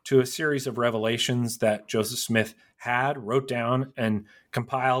Mormon to a series of revelations that Joseph Smith wrote down and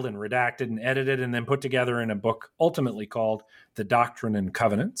compiled and redacted and edited and then put together in a book ultimately called The Doctrine and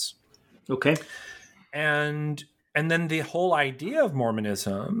Covenants. Okay. And then the whole idea of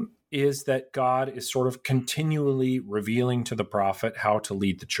Mormonism is that God is sort of continually revealing to the prophet how to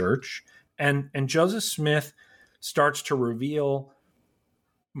lead the church. And Joseph Smith starts to reveal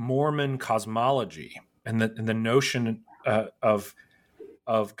Mormon cosmology and the notion of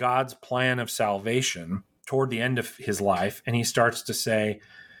God's plan of salvation toward the end of his life. And he starts to say,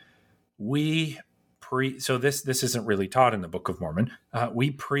 so this isn't really taught in the Book of Mormon. We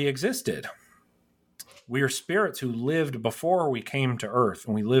pre-existed. We are spirits who lived before we came to earth,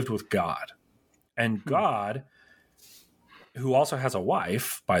 and we lived with God. And God, who also has a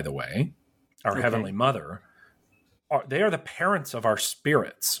wife, by the way, our Heavenly Mother, they are the parents of our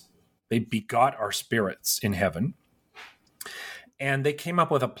spirits. They begot our spirits in heaven. And they came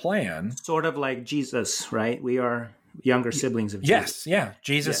up with a plan. Sort of like Jesus, right? We are younger siblings of Jesus. Yes, yeah.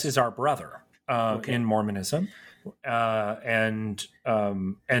 Jesus is our brother in Mormonism. and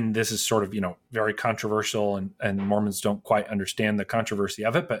this is sort of, very controversial, and Mormons don't quite understand the controversy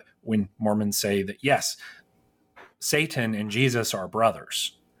of it. But when Mormons say that, yes, Satan and Jesus are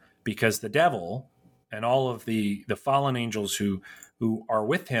brothers, because the devil and all of the fallen angels who are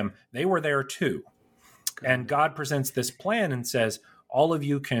with him, they were there too. And God presents this plan and says, all of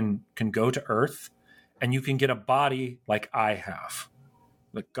you can go to earth, and you can get a body like I have.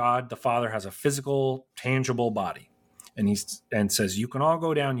 Like God, the Father, has a physical, tangible body. And says, you can all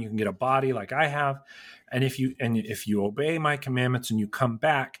go down, you can get a body like I have. And if you obey my commandments and you come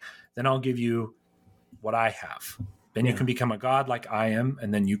back, then I'll give you what I have. Then you can become a God like I am,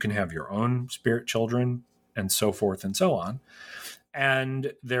 and then you can have your own spirit children, and so forth and so on.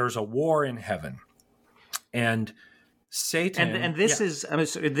 And there's a war in heaven. And Satan, and this is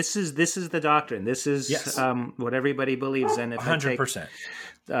this is the doctrine. This is what everybody believes. And if 100%,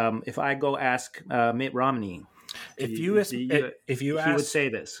 if I go ask Mitt Romney, if you ask, he would say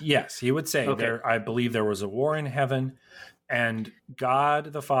this. Yes, he would say I believe there was a war in heaven, and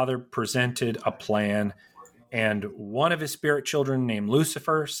God the Father presented a plan, and one of his spirit children named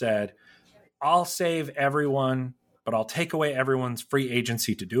Lucifer said, "I'll save everyone, but I'll take away everyone's free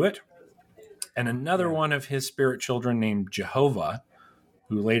agency to do it." And another one of his spirit children named Jehovah,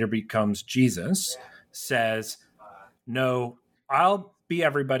 who later becomes Jesus, says, no, I'll be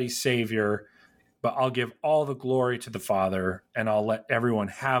everybody's savior, but I'll give all the glory to the Father, and I'll let everyone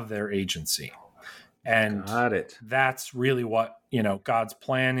have their agency. And that's really what, God's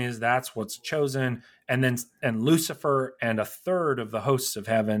plan is. That's what's chosen. And Lucifer and a third of the hosts of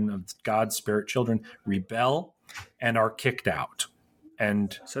heaven, of God's spirit children, rebel and are kicked out.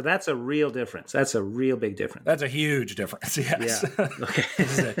 And so that's a real difference. That's a real big difference. That's a huge difference. Yes. Yeah. Okay.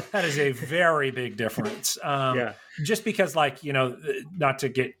 That is a very big difference. Just because, not to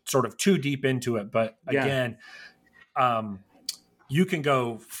get sort of too deep into it, but again, you can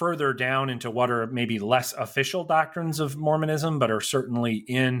go further down into what are maybe less official doctrines of Mormonism, but are certainly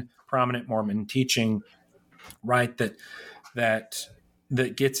in prominent Mormon teaching, right? That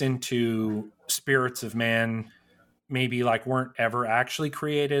gets into spirits of man, maybe weren't ever actually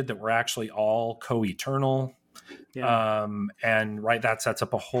created, that were actually all co-eternal. And that sets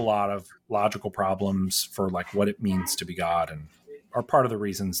up a whole lot of logical problems for what it means to be God, and are part of the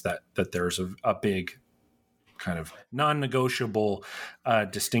reasons that there's a big kind of non-negotiable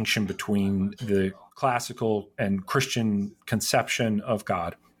distinction between the classical and Christian conception of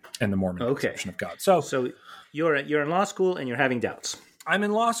God and the Mormon conception of God. So you're in law school and you're having doubts. I'm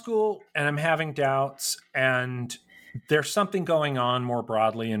in law school and I'm having doubts, and there's something going on more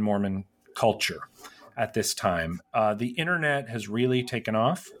broadly in Mormon culture at this time. The internet has really taken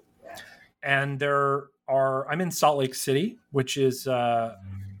off, and I'm in Salt Lake City, which is a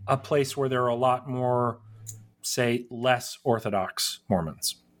place where there are a lot more, say, less Orthodox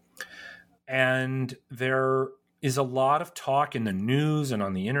Mormons. And there is a lot of talk in the news and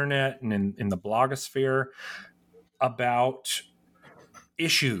on the internet and in the blogosphere about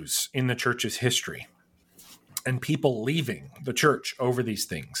issues in the church's history and people leaving the church over these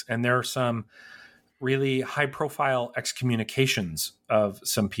things. And there are some really high-profile excommunications of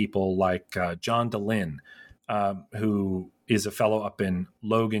some people like John DeLynn, who is a fellow up in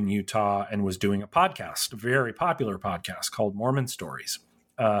Logan, Utah, and was doing a podcast, a very popular podcast called Mormon Stories,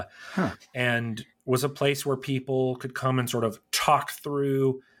 and was a place where people could come and sort of talk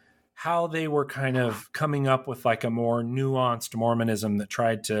through how they were kind of coming up with a more nuanced Mormonism that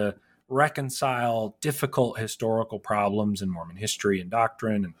tried to reconcile difficult historical problems in Mormon history and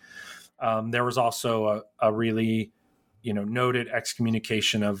doctrine. And there was also a really, noted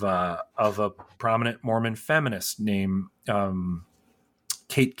excommunication of a prominent Mormon feminist named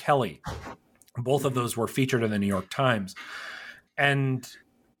Kate Kelly. Both of those were featured in the New York Times. And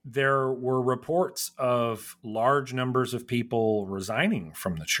there were reports of large numbers of people resigning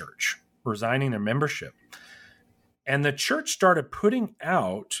from the church, resigning their membership. And the church started putting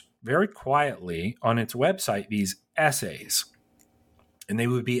out very quietly on its website these essays. And they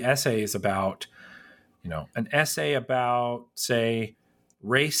would be essays about, an essay about, say,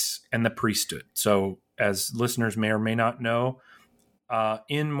 race and the priesthood. So as listeners may or may not know,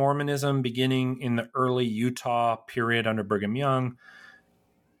 in Mormonism, beginning in the early Utah period under Brigham Young,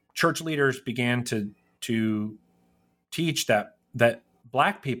 church leaders began to teach that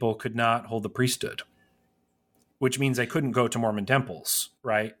Black people could not hold the priesthood, which means they couldn't go to Mormon temples,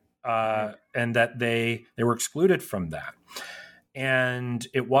 right? And that they were excluded from that. And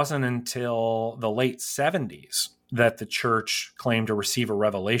it wasn't until the late 70s that the church claimed to receive a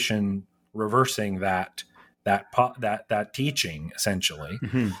revelation reversing that teaching, essentially.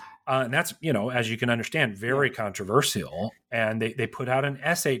 Mm-hmm. And that's, as you can understand, very controversial. And they put out an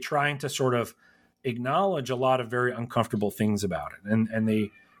essay trying to sort of acknowledge a lot of very uncomfortable things about it. And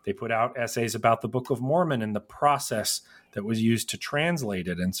they put out essays about the Book of Mormon and the process that was used to translate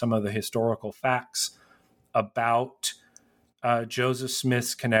it and some of the historical facts about Joseph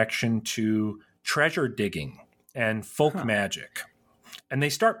Smith's connection to treasure digging and folk magic. And they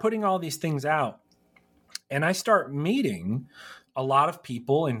start putting all these things out. And I start meeting a lot of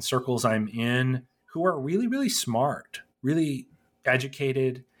people in circles I'm in who are really, really smart, really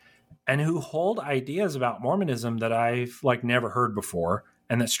educated, and who hold ideas about Mormonism that I've never heard before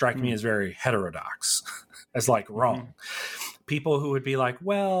and that strike me as very heterodox, as wrong. People who would be like,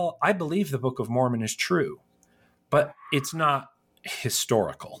 well, I believe the Book of Mormon is true, but it's not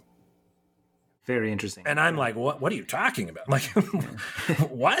historical. Very interesting. And I'm like, what are you talking about?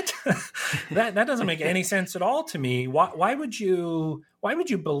 What? that doesn't make any sense at all to me. Why would you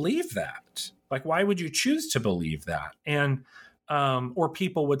believe that? Why would you choose to believe that? And or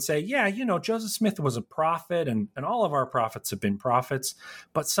people would say, yeah, Joseph Smith was a prophet and all of our prophets have been prophets,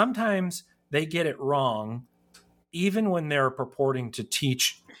 but sometimes they get it wrong, even when they're purporting to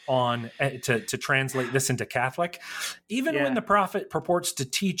teach on to translate this into Catholic, even when the prophet purports to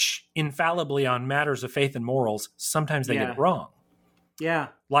teach infallibly on matters of faith and morals, sometimes they get it wrong. Yeah.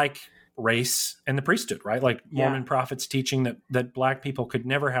 Like race and the priesthood, right? Like Mormon prophets teaching that black people could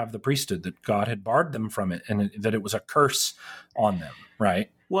never have the priesthood, that God had barred them from it and that it was a curse on them, right?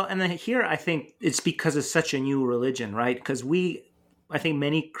 Well, and then here I think it's because it's such a new religion, right? Because I think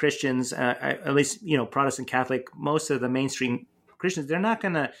many Christians, at least, Protestant, Catholic, most of the mainstream Christians, they're not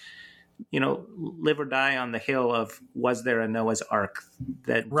going to, live or die on the hill of, was there a Noah's Ark?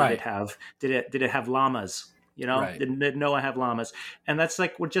 Did it have llamas? Did Noah have llamas? And that's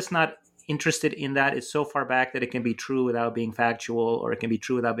we're just not interested in that. It's so far back that it can be true without being factual, or it can be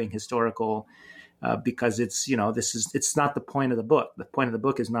true without being historical, because it's, it's not the point of the book. The point of the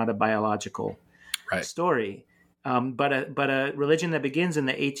book is not a biological story. But a religion that begins in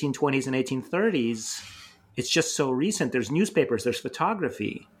the 1820s and 1830s, it's just so recent. There's newspapers, there's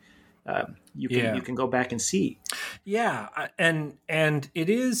photography. You can go back and see. Yeah, and it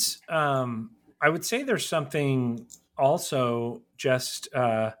is. I would say there's something also just.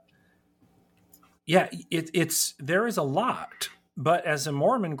 It's there is a lot, but as a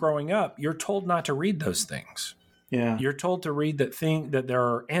Mormon growing up, you're told not to read those things. Yeah. You're told to read that there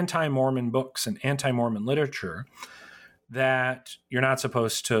are anti-Mormon books and anti-Mormon literature that you're not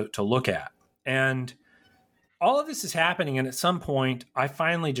supposed to look at. And all of this is happening. And at some point, I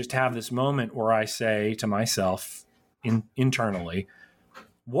finally just have this moment where I say to myself internally,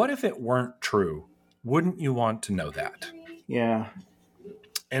 what if it weren't true? Wouldn't you want to know that? Yeah.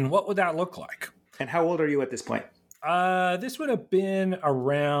 And what would that look like? And how old are you at this point? This would have been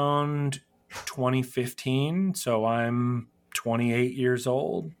around 2015, so I'm 28 years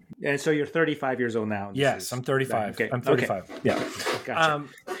old. And so you're 35 years old now. Yes, I'm 35. Okay. I'm 35. Okay. Yeah. Gotcha.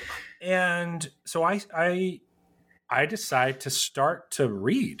 And so I decide to start to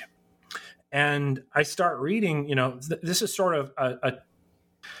read. And I start reading, this is sort of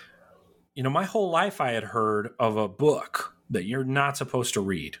my whole life I had heard of a book that you're not supposed to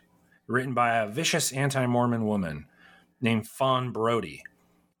read, written by a vicious anti-Mormon woman named Fawn Brody.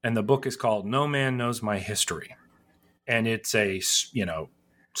 And the book is called No Man Knows My History. And it's a,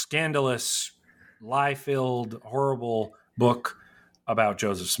 scandalous, lie-filled, horrible book about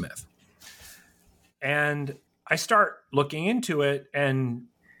Joseph Smith. And I start looking into it, and,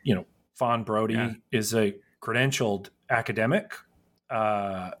 Fawn Brody is a credentialed academic,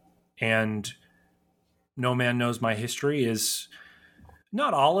 and No Man Knows My History is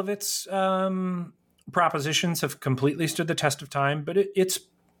not all of its propositions have completely stood the test of time, but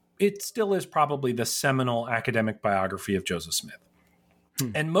it still is probably the seminal academic biography of Joseph Smith.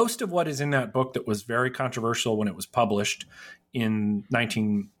 And most of what is in that book that was very controversial when it was published in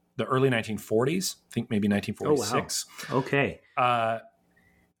the early 1940s, I think maybe 1946. Oh, wow. Okay.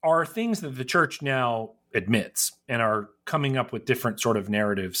 Are things that the church now admits and are coming up with different sort of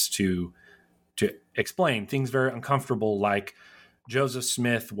narratives to explain things very uncomfortable, like Joseph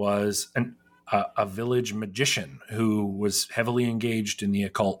Smith was a village magician who was heavily engaged in the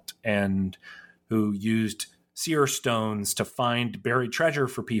occult and who used seer stones to find buried treasure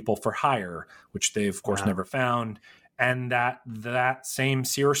for people for hire, which they, of course, never found. And that same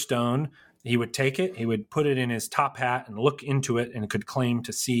seer stone, he would take it, he would put it in his top hat and look into it and could claim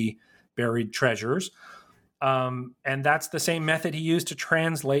to see buried treasures. And that's the same method he used to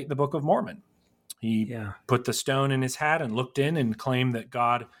translate the Book of Mormon. He put the stone in his hat and looked in and claimed that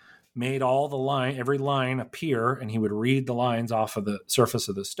God made every line appear, and he would read the lines off of the surface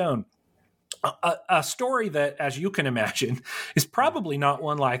of the stone. A story that, as you can imagine, is probably not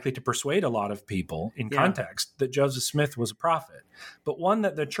one likely to persuade a lot of people in context that Joseph Smith was a prophet, but one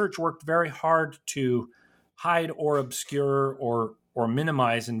that the church worked very hard to hide or obscure or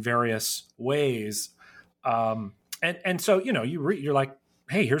minimize in various ways. And so, you're like,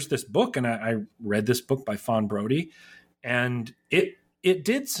 hey, here's this book. And I read this book by Fawn Brodie, and it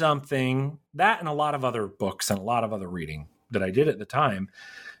did something, that and a lot of other books and a lot of other reading that I did at the time,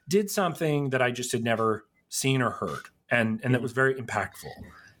 did something that I just had never seen or heard. And that was very impactful.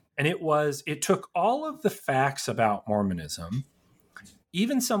 And it took all of the facts about Mormonism,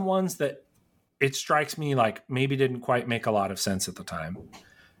 even some ones that it strikes me like maybe didn't quite make a lot of sense at the time,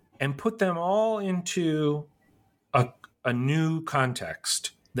 and put them all into a new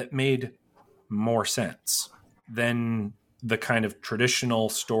context that made more sense than the kind of traditional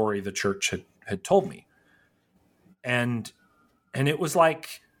story the church had told me. And it was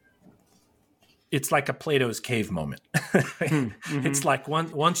like, it's like a Plato's cave moment. Mm-hmm. It's like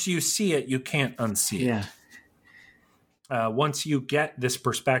once you see it, you can't unsee it. Once you get this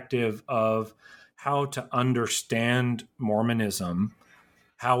perspective of how to understand Mormonism,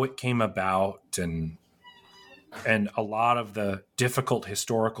 how it came about, and a lot of the difficult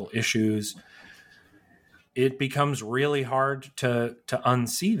historical issues, it becomes really hard to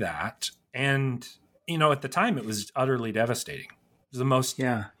unsee that. And, at the time, it was utterly devastating. It was the most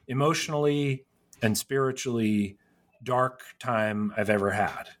emotionally and spiritually dark time I've ever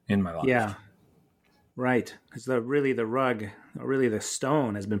had in my life. Yeah, right. Because the rug, or really the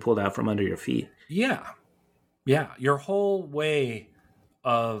stone, has been pulled out from under your feet. Yeah. Your whole way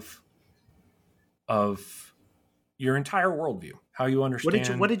of your entire worldview, how you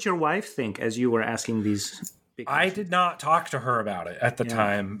understand. What did your wife think as you were asking these big questions? I did not talk to her about it at the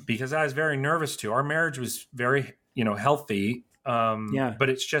time because I was very nervous too. Our marriage was very, healthy. But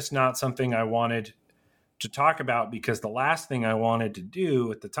it's just not something I wanted to talk about, because the last thing I wanted to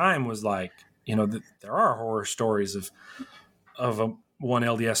do at the time was like, there are horror stories of one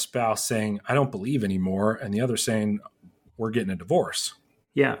LDS spouse saying, I don't believe anymore, and the other saying, we're getting a divorce.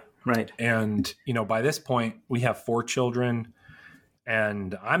 Yeah, right. And, by this point, we have 4 children,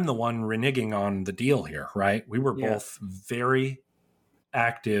 and I'm the one reneging on the deal here, right? We were both very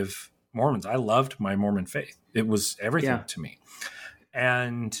active Mormons. I loved my Mormon faith. It was everything to me.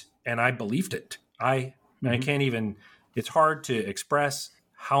 And I believed it. I can't even, it's hard to express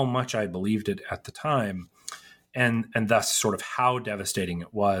how much I believed it at the time, and thus sort of how devastating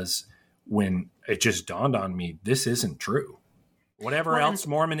it was when it just dawned on me, this isn't true. Whatever else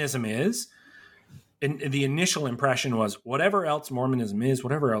Mormonism is, and the initial impression was, whatever else Mormonism is,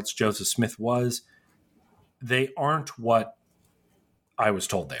 whatever else Joseph Smith was, they aren't what I was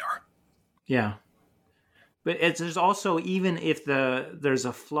told they are. Yeah. But there's also, even if there's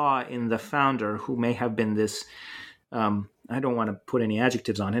a flaw in the founder who may have been this, I don't want to put any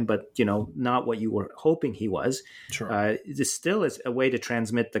adjectives on him, but, not what you were hoping he was. Sure. This still is a way to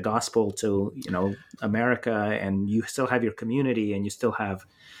transmit the gospel to, America, and you still have your community, and you still have,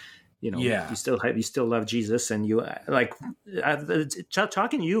 you still love Jesus, and you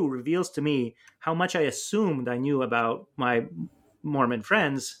talking to you reveals to me how much I assumed I knew about my Mormon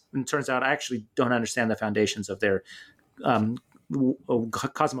friends, and it turns out I actually don't understand the foundations of their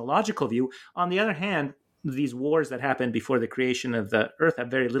cosmological view. On the other hand, these wars that happened before the creation of the earth have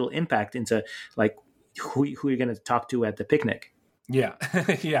very little impact into like who you're going to talk to at the picnic. Yeah.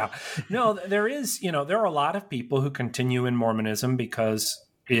 Yeah. No, there is, there are a lot of people who continue in Mormonism because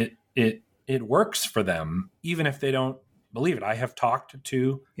it works for them, even if they don't believe it. I have talked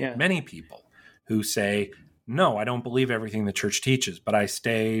to many people who say, no, I don't believe everything the church teaches, but I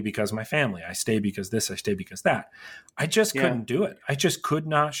stay because of my family. I stay because this, I stay because that. I just couldn't do it. I just could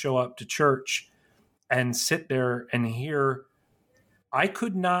not show up to church and sit there and hear. I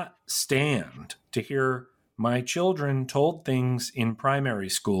could not stand to hear my children told things in primary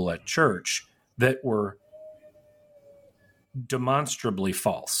school at church that were demonstrably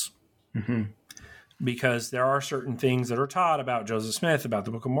false. Mm-hmm. Because there are certain things that are taught about Joseph Smith, about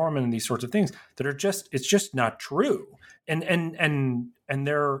the Book of Mormon, and these sorts of things that are it's just not true. And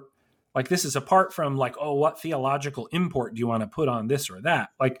they're like, this is apart from like, oh, what theological import do you want to put on this or that?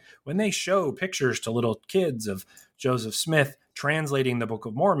 Like when they show pictures to little kids of Joseph Smith translating the Book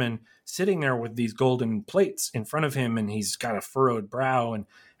of Mormon, sitting there with these golden plates in front of him, and he's got a furrowed brow and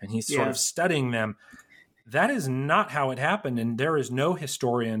he's sort of studying them. That is not how it happened, and there is no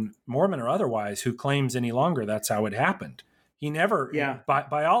historian, Mormon or otherwise, who claims any longer that's how it happened. He never,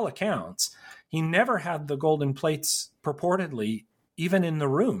 by all accounts, he never had the golden plates purportedly even in the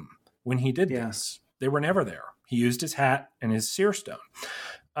room. when he did Yeah. this. They were never there. He used his hat and his seer stone.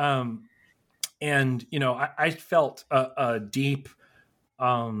 And, I felt a deep,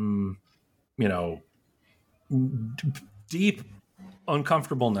 deep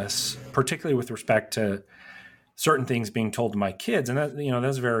uncomfortableness, particularly with respect to certain things being told to my kids. And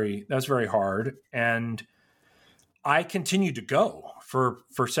that's very hard. And I continued to go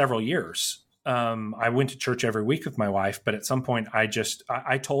for several years. I went to church every week with my wife, but at some point I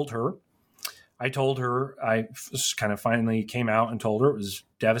told her, I kind of finally came out and told her it was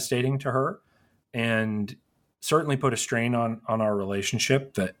devastating to her and certainly put a strain on our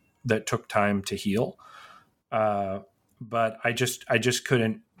relationship that took time to heal. But I just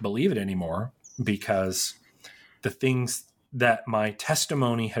couldn't believe it anymore, because the things that my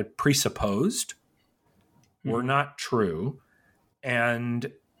testimony had presupposed were not true.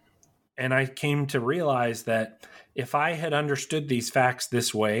 And I came to realize that if I had understood these facts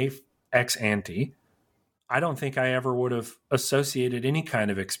this way, ex ante, I don't think I ever would have associated any kind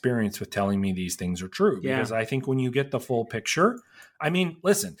of experience with telling me these things are true. Yeah. Because I think when you get the full picture, I mean,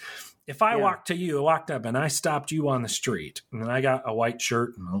 listen, if I walked up and I stopped you on the street, and then I got a white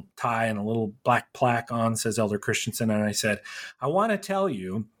shirt and a tie and a little black plaque on, says Elder Christensen, and I said, I want to tell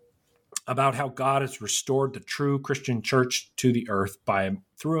you about how God has restored the true Christian church to the earth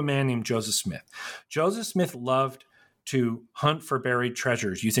through a man named Joseph Smith. Joseph Smith loved to hunt for buried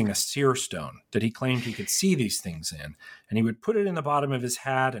treasures using a seer stone that he claimed he could see these things in. And he would put it in the bottom of his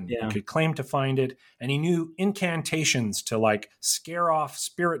hat and could claim to find it. And he knew incantations to scare off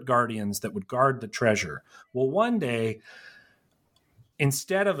spirit guardians that would guard the treasure. Well, one day,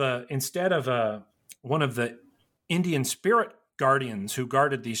 instead of one of the Indian spirit guardians who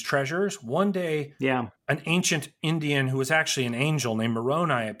guarded these treasures, one day an ancient Indian who was actually an angel named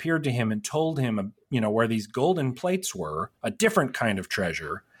Moroni appeared to him and told him, where these golden plates were, a different kind of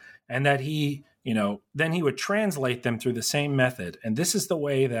treasure, and that he, then he would translate them through the same method. And this is the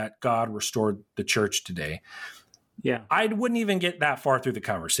way that God restored the church today. Yeah. I wouldn't even get that far through the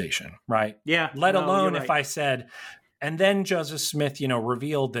conversation, right? Yeah. Let alone if right. I said, and then Joseph Smith,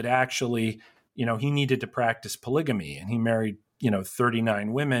 revealed that actually, he needed to practice polygamy, and he married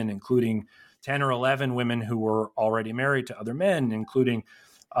 39 women, including 10 or 11 women who were already married to other men, including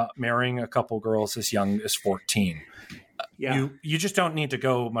marrying a couple girls as young as 14. You just don't need to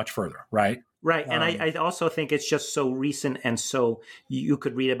go much further, right? Right. And I also think it's just so recent, and so you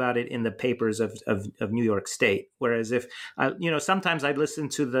could read about it in the papers of New York State. Whereas if, sometimes I listen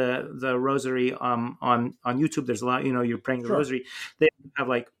to the rosary on YouTube. There's a lot, you're praying the rosary. They have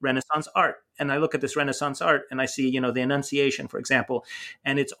Renaissance art. And I look at this Renaissance art and I see, the Annunciation, for example,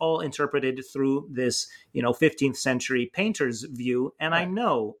 and it's all interpreted through this, 15th century painter's view. And I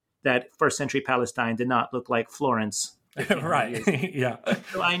know that first century Palestine did not look like Florence. Right. Yeah.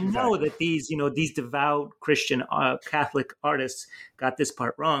 So I know that these devout Christian Catholic artists got this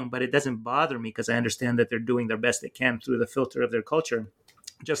part wrong, but it doesn't bother me because I understand that they're doing their best they can through the filter of their culture.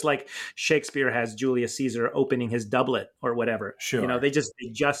 Just like Shakespeare has Julius Caesar opening his doublet or whatever. Sure. They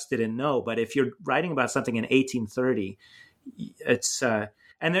just didn't know. But if you're writing about something in 1830, it's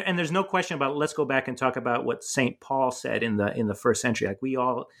and there's no question about it. Let's go back and talk about what St. Paul said in the first century. We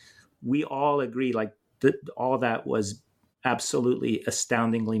all agree all that was absolutely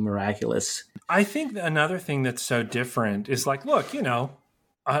astoundingly miraculous. I think another thing that's so different is look,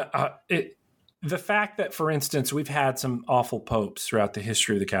 the fact that, for instance, we've had some awful popes throughout the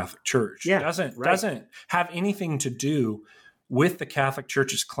history of the Catholic Church doesn't have anything to do with the Catholic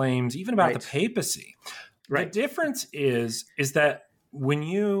Church's claims, even about the papacy. Right. The difference is that when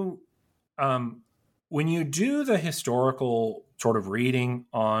you do the historical sort of reading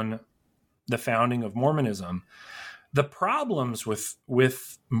on the founding of Mormonism, the problems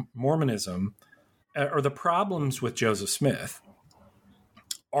with Mormonism, or the problems with Joseph Smith,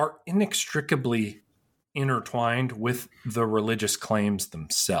 are inextricably intertwined with the religious claims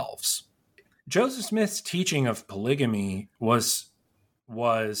themselves. Joseph Smith's teaching of polygamy was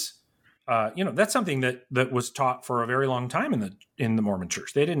that's something that was taught for a very long time in the Mormon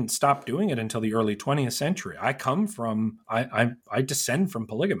Church. They didn't stop doing it until the early 20th century. I descend from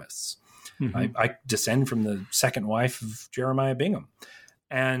polygamists. Mm-hmm. I descend from the second wife of Jeremiah Bingham,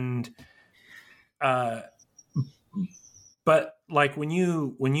 and but when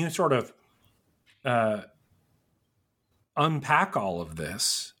you sort of unpack all of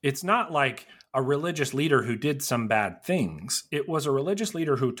this, it's not like a religious leader who did some bad things. It was a religious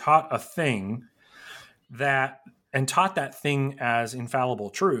leader who taught a thing and taught that thing as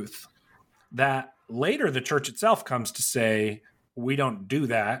infallible truth, that later the church itself comes to say, we don't do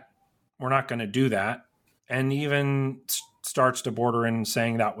that. We're not going to do that. And even starts to border in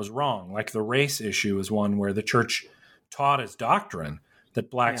saying that was wrong. Like the race issue is one where the church taught as doctrine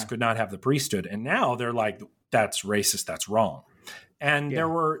that blacks could not have the priesthood. And now they're like, that's racist, that's wrong. And there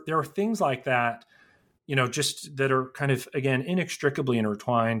were things like that, just that are kind of, again, inextricably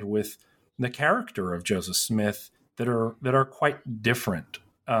intertwined with the character of Joseph Smith that are quite different.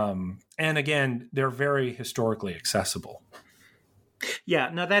 And again, they're very historically accessible. Yeah,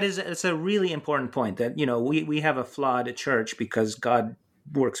 no, it's a really important point that, we have a flawed church because God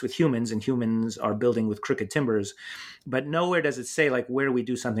works with humans and humans are building with crooked timbers, but nowhere does it say like where we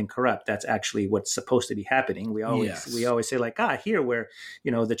do something corrupt. That's actually what's supposed to be happening. We always say like, here where,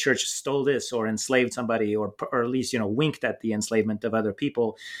 the church stole this or enslaved somebody or at least, winked at the enslavement of other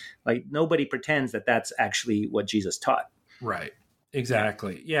people. Like nobody pretends that that's actually what Jesus taught. Right.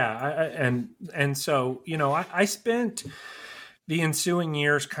 Exactly. Yeah. And so, I spent the ensuing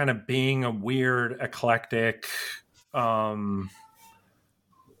years kind of being a weird, eclectic,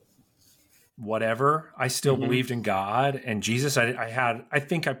 whatever. I still believed in God and Jesus. I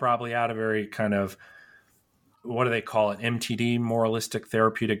think I probably had a very kind of, what do they call it? MTD, moralistic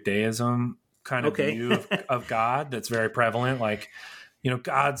therapeutic deism kind of view of God that's very prevalent. Like,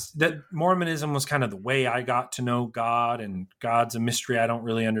 that Mormonism was kind of the way I got to know God, and God's a mystery I don't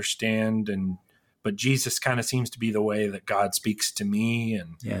really understand. But Jesus kind of seems to be the way that God speaks to me.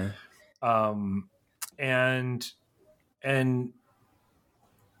 And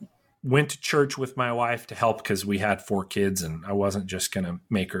went to church with my wife to help because we had 4 kids and I wasn't just going to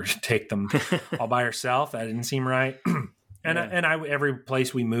make her take them all by herself. That didn't seem right. And every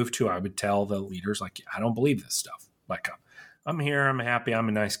place we moved to, I would tell the leaders, like, I don't believe this stuff. Like, I'm here, I'm happy, I'm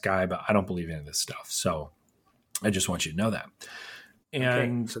a nice guy, but I don't believe any of this stuff. So I just want you to know that.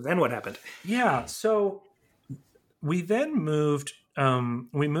 And so then what happened? Yeah. So we then moved,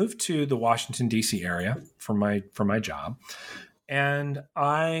 to the Washington, D.C. area for my job. And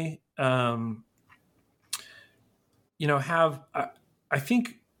I, have, I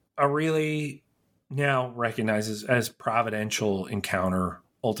think, a really now recognizes as providential encounter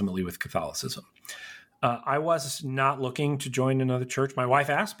ultimately with Catholicism. I was not looking to join another church. My wife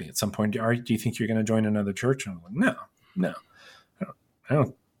asked me at some point, do you think you're going to join another church? And I'm like, no, I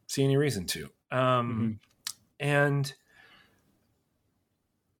don't see any reason to. And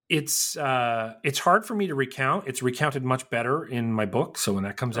it's hard for me to recount. It's recounted much better in my book. So when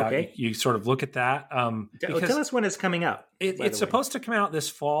that comes out, you sort of look at that. Tell us when it's coming out. It's supposed to come out this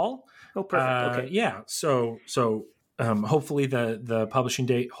fall. Oh, perfect. Okay. Yeah. So hopefully the publishing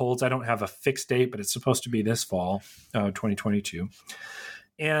date holds. I don't have a fixed date, but it's supposed to be this fall, 2022.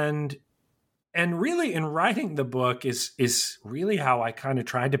 And really in writing the book is really how I kind of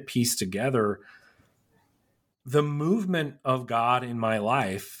tried to piece together the movement of God in my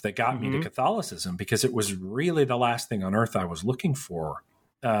life that got me to Catholicism, because it was really the last thing on earth I was looking for.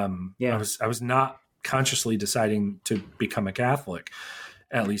 I was not consciously deciding to become a Catholic,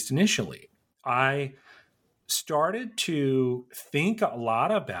 at least initially. I started to think a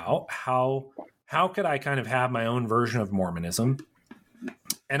lot about how could I kind of have my own version of Mormonism.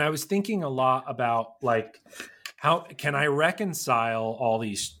 And I was thinking a lot about, like, how can I reconcile all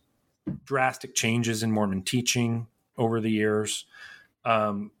these drastic changes in Mormon teaching over the years?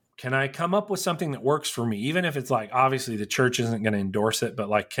 Can I come up with something that works for me, even if it's like, obviously the church isn't going to endorse it, but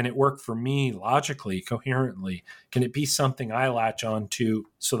like, can it work for me logically, coherently? Can it be something I latch on to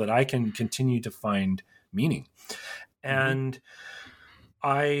so that I can continue to find meaning? And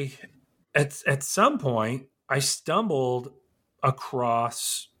I, at some point, I stumbled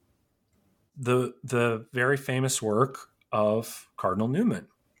across the very famous work of Cardinal Newman,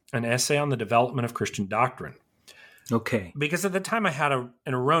 an essay on the development of Christian doctrine. Okay. Because at the time I had an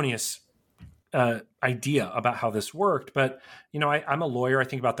erroneous idea about how this worked. But, I'm a lawyer. I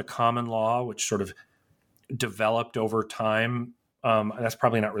think about the common law, which sort of developed over time. That's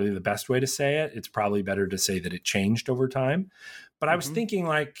probably not really the best way to say it. It's probably better to say that it changed over time. But I was thinking,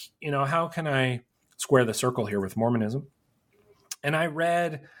 like, how can I square the circle here with Mormonism? And I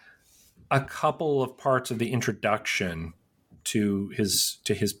read a couple of parts of the introduction to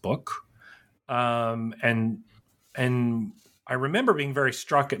his book. And I remember being very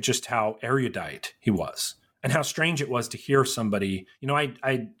struck at just how erudite he was and how strange it was to hear somebody,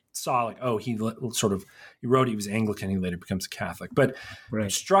 I saw like, he wrote he was Anglican, he later becomes a Catholic, but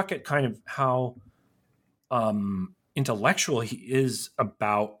struck at kind of how intellectual he is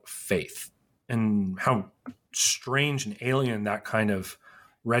about faith and how strange and alien that kind of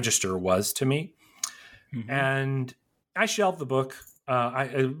register was to me. And I shelved the book.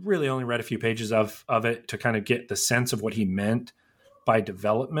 I really only read a few pages of it to kind of get the sense of what he meant by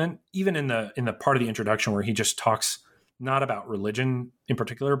development, even in the part of the introduction where he just talks not about religion in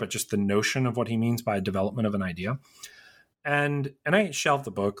particular, but just the notion of what he means by development of an idea. And I shelved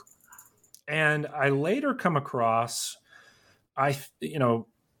the book. And I later come across, at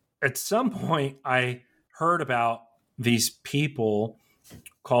some point I heard about these people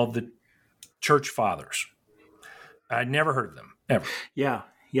called the Church Fathers. I'd never heard of them, ever. Yeah,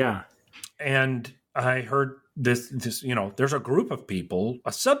 yeah. And I heard this, there's a group of people, a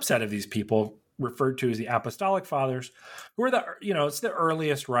subset of these people referred to as the Apostolic Fathers, who are it's the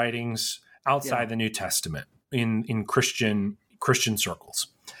earliest writings outside the New Testament in Christian circles.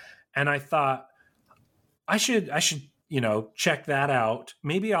 And I thought I should check that out.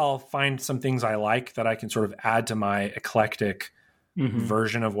 Maybe I'll find some things I like that I can sort of add to my eclectic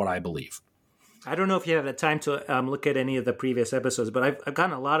version of what I believe. I don't know if you have the time to look at any of the previous episodes, but I've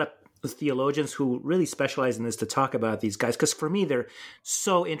gotten a lot of theologians who really specialize in this to talk about these guys, because for me, they're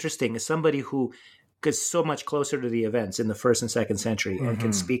so interesting as somebody who is so much closer to the events in the 1st and 2nd century and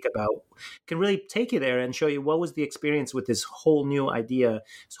can really take you there and show you what was the experience with this whole new idea,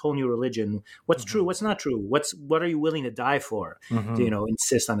 this whole new religion. What's true, what's not true, what are you willing to die for, to,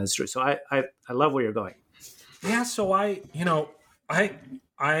 insist on this truth. So I love where you're going. Yeah. So I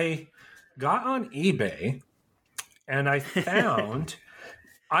got on eBay and I found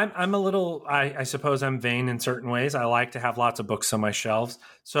I'm a little, I suppose I'm vain in certain ways. I like to have lots of books on my shelves.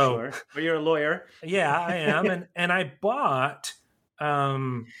 So, sure. But you're a lawyer. Yeah, I am. and I bought, let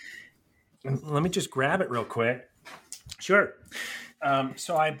me just grab it real quick. Sure.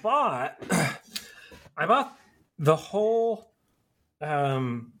 So I bought the whole,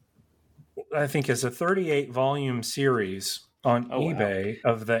 I think it's a 38 volume series on eBay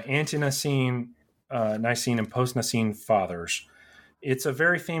of the Ante-Nicene, Nicene and Post-Nicene Fathers. It's a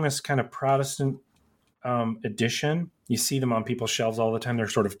very famous kind of Protestant edition. You see them on people's shelves all the time. They're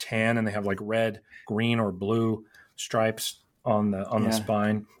sort of tan and they have like red, green, or blue stripes on the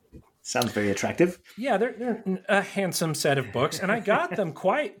spine. Sounds very attractive. Yeah, they're a handsome set of books, and I got them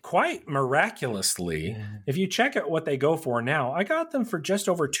quite miraculously. If you check out what they go for now, I got them for just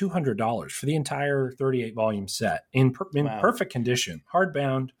over $200 for the entire 38 volume set in perfect condition,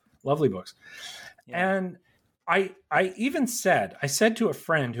 hardbound, lovely books. Yeah. And I even said to a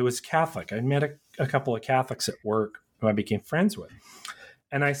friend who was Catholic, I met a couple of Catholics at work who I became friends with.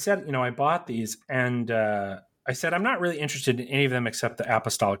 And I said, I bought these, and I said, I'm not really interested in any of them except the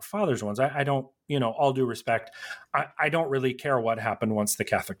Apostolic Fathers ones. I don't, all due respect, I don't really care what happened once the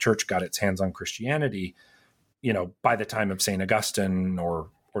Catholic Church got its hands on Christianity, by the time of St. Augustine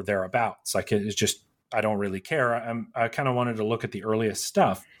or thereabouts. Like, it's just, I don't really care. I kind of wanted to look at the earliest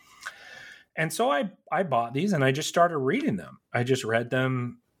stuff. And so I bought these and I just started reading them. I just read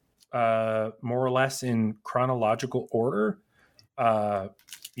them more or less in chronological order.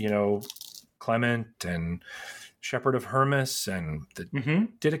 Clement and Shepherd of Hermas and the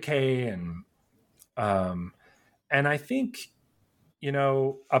Didache and I think,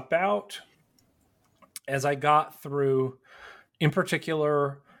 about as I got through, in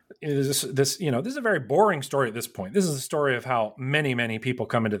particular, this is a very boring story at this point. This is a story of how many people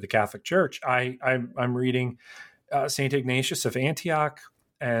come into the Catholic Church. I'm reading St. Ignatius of Antioch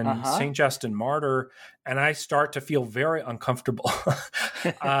and St. Justin Martyr, and I start to feel very uncomfortable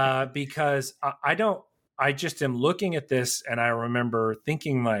because I just am looking at this, and I remember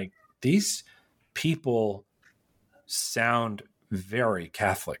thinking, like, these people sound very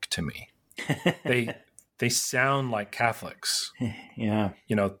Catholic to me. They sound like Catholics. Yeah.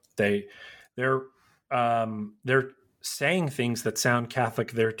 They're saying things that sound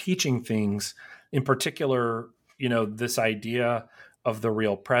Catholic. They're teaching things, in particular, this idea of the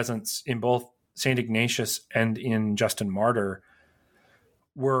real presence in both St. Ignatius and in Justin Martyr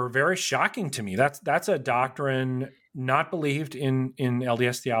were very shocking to me. That's a doctrine not believed in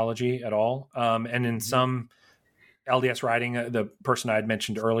LDS theology at all. And in some LDS writing, the person I had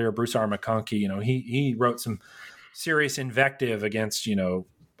mentioned earlier, Bruce R. McConkie, he wrote some serious invective against,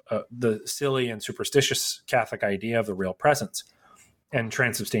 the silly and superstitious Catholic idea of the real presence and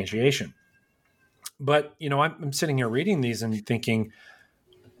transubstantiation. But, I'm sitting here reading these and thinking,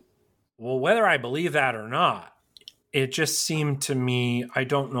 well, whether I believe that or not, it just seemed to me, I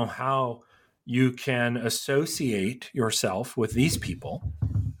don't know how you can associate yourself with these people.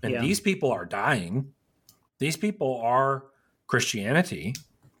 And these people are dying. These people are Christianity.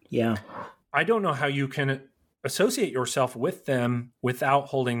 Yeah. I don't know how you can associate yourself with them without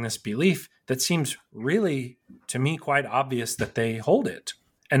holding this belief that seems really, to me, quite obvious that they hold it.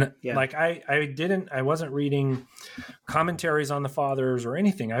 And I wasn't reading commentaries on the fathers or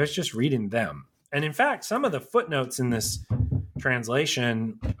anything. I was just reading them. And in fact, some of the footnotes in this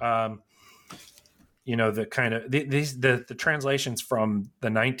translation, the kind of the translations from the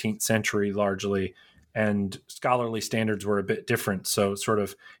 19th century largely, and scholarly standards were a bit different. So sort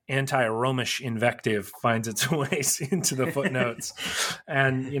of anti-Romish invective finds its ways into the footnotes.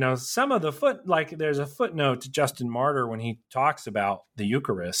 And, some of the there's a footnote to Justin Martyr when he talks about the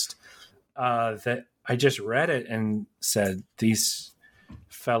Eucharist that I just read it and said, these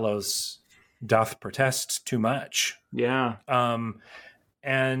fellows doth protest too much. Yeah.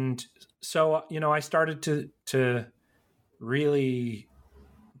 And so, I started to really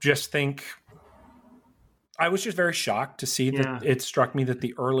just think, I was just very shocked to see that it struck me that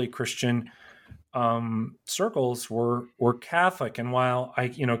the early Christian circles were Catholic. And while I,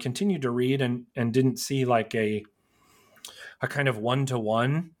 continued to read and didn't see like a kind of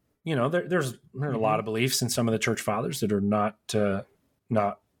one-to-one, there are a lot of beliefs in some of the church fathers that are not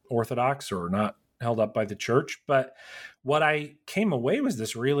orthodox or not held up by the church. But what I came away was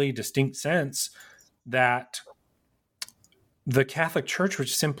this really distinct sense that the Catholic Church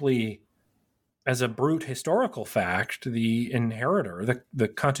was simply, as a brute historical fact, the inheritor, the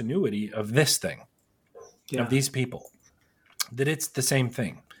continuity of this thing, of these people, that it's the same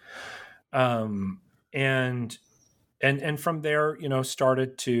thing. And from there,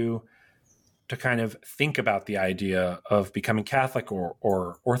 started to kind of think about the idea of becoming Catholic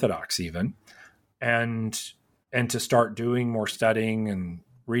or Orthodox even, and to start doing more studying and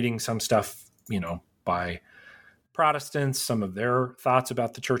reading some stuff, by Protestants, some of their thoughts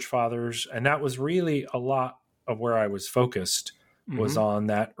about the church fathers. And that was really a lot of where I was focused, was on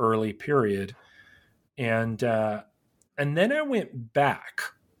that early period. And then I went back.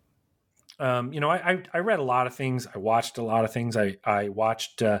 I read a lot of things. I watched a lot of things. I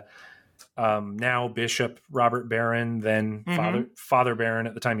watched now Bishop Robert Barron, then Father Barron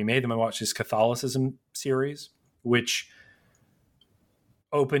at the time he made them. I watched his Catholicism series, which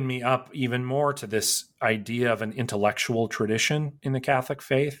opened me up even more to this idea of an intellectual tradition in the Catholic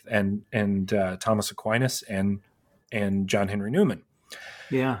faith, and Thomas Aquinas and John Henry Newman.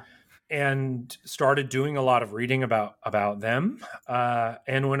 Yeah. And started doing a lot of reading about them.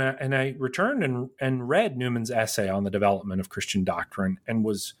 And when I returned and read Newman's essay on the development of Christian doctrine, and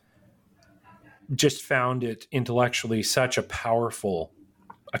just found it intellectually such a powerful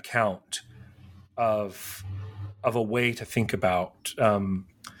account of a way to think about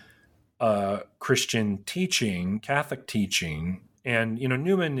Christian teaching, Catholic teaching. And,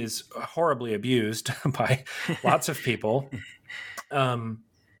 Newman is horribly abused by lots of people.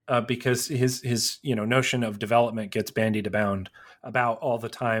 Because his notion of development gets bandied about all the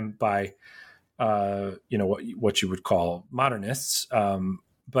time by what you would call modernists,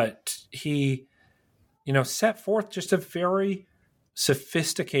 but he set forth just a very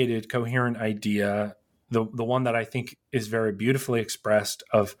sophisticated, coherent idea, the one that I think is very beautifully expressed,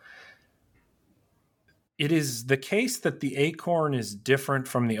 of it is the case that the acorn is different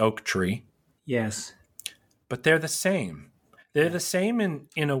from the oak tree. Yes, but they're the same. They're the same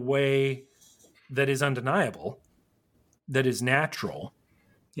in a way that is undeniable, that is natural.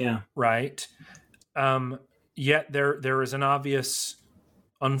 Yeah. Right? Yet there is an obvious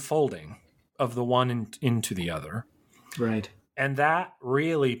unfolding of the one into the other. Right. And that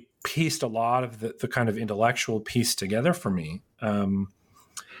really pieced a lot of the kind of intellectual piece together for me.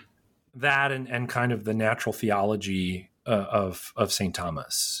 That and kind of the natural theology of St.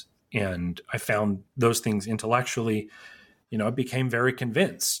 Thomas. And I found those things intellectually, I became very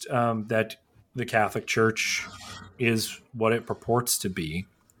convinced that the Catholic Church is what it purports to be.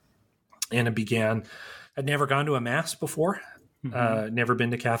 And I'd never gone to a Mass before, never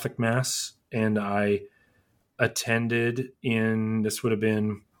been to Catholic Mass. And I attended this would have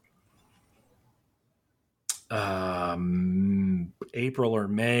been April or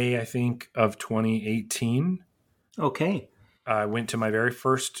May, I think, of 2018. Okay. I went to my very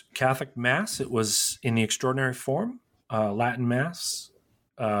first Catholic Mass. It was in the Extraordinary Form, Latin Mass,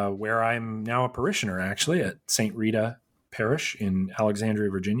 where I'm now a parishioner, actually, at St. Rita Parish in Alexandria,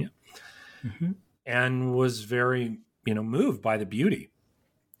 Virginia, and was very, moved by the beauty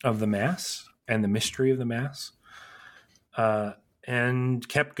of the Mass and the mystery of the Mass, and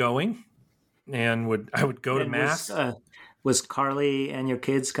kept going. And I would go to Mass. Was Carly and your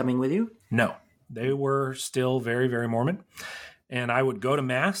kids coming with you? No, they were still very, very Mormon. And I would go to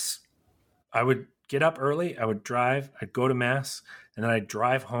Mass. I would get up early. I would drive. I'd go to Mass, and then I'd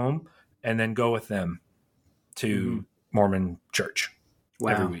drive home and then go with them to Mormon church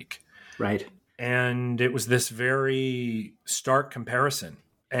every week. Right. And it was this very stark comparison.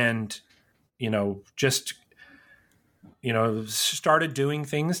 And, started doing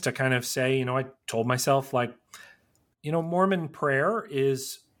things to kind of say, I told myself, like, Mormon prayer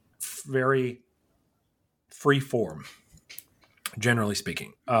is very free form, generally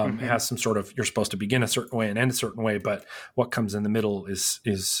speaking. It has some sort of, you're supposed to begin a certain way and end a certain way, but what comes in the middle is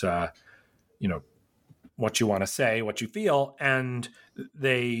what you want to say, what you feel. And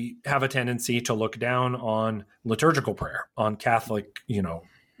they have a tendency to look down on liturgical prayer, on Catholic,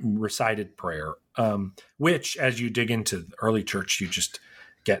 recited prayer, which, as you dig into the early church, you just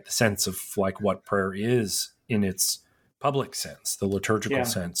get the sense of like what prayer is in its public sense, the liturgical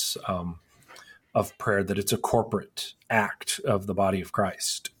sense of prayer, that it's a corporate act of the body of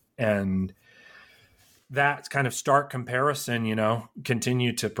Christ. And that kind of stark comparison,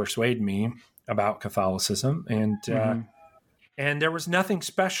 continued to persuade me about Catholicism. And there was nothing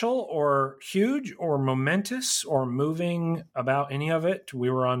special or huge or momentous or moving about any of it. We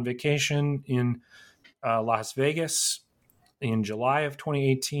were on vacation in Las Vegas in July of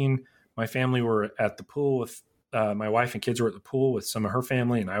 2018. My family were at the pool with my wife and kids were at the pool with some of her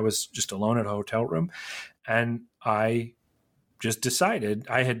family, and I was just alone at a hotel room. And I just decided,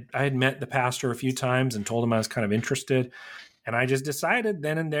 I had met the pastor a few times and told him I was kind of interested. And I just decided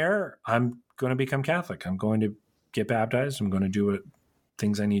then and there, I'm going to become Catholic. I'm going to get baptized. I'm going to do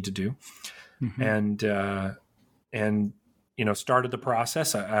things I need to do. And started the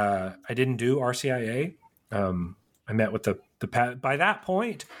process. I didn't do RCIA. I met with the by that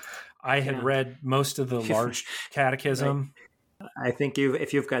point, I had read most of the large catechism. I think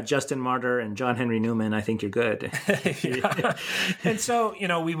if you've got Justin Martyr and John Henry Newman, I think you're good. And so,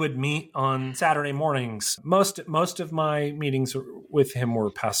 we would meet on Saturday mornings. Most of my meetings with him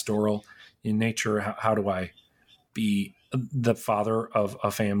were pastoral in nature. How do I be the father of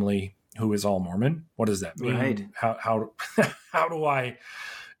a family who is all Mormon? What does that mean? Right. How do I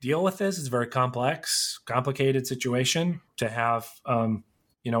deal with this? It's a very complicated situation to have,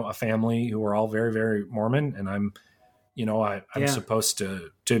 a family who are all very, very Mormon, and I'm supposed to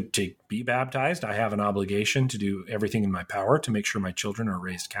be baptized. I have an obligation to do everything in my power to make sure my children are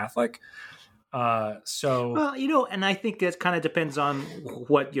raised Catholic. And I think it kind of depends on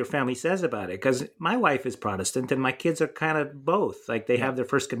what your family says about it. Because my wife is Protestant and my kids are kind of both. Like they have their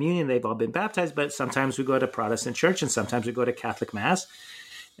first communion, they've all been baptized, but sometimes we go to Protestant church and sometimes we go to Catholic Mass.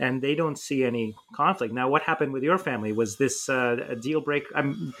 And they don't see any conflict. Now, what happened with your family? Was this a deal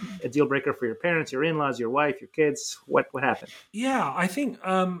breaker? A deal breaker for your parents, your in-laws, your wife, your kids? What happened? Yeah, I think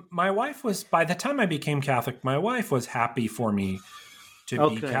my wife was. By the time I became Catholic, my wife was happy for me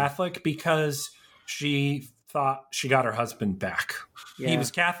to be Catholic because she thought she got her husband back. Yeah. He was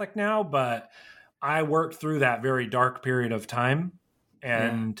Catholic now, but I worked through that very dark period of time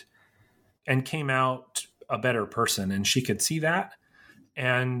and came out a better person, and she could see that.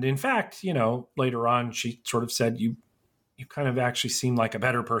 And in fact, later on, she sort of said, you kind of actually seem like a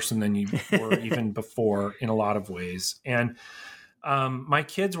better person than you were even before in a lot of ways. And my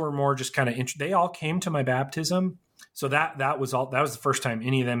kids were more just kind of, they all came to my baptism. So that was the first time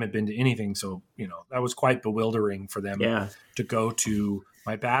any of them had been to anything. So, that was quite bewildering for them to go to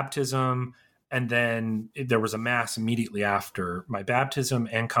my baptism. And then there was a mass immediately after my baptism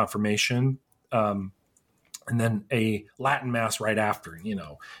and confirmation. And then a Latin mass right after,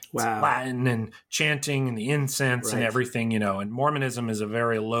 Latin and chanting and the incense and everything, and Mormonism is a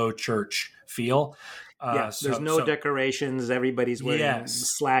very low church feel. There's no decorations. Everybody's wearing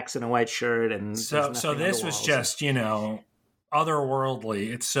slacks and a white shirt. And so this was just,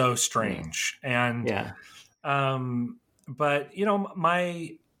 otherworldly. It's so strange. And, but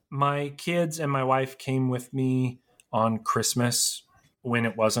my kids and my wife came with me on Christmas when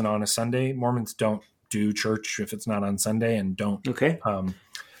it wasn't on a Sunday. Mormons don't do church if it's not on Sunday, and don't.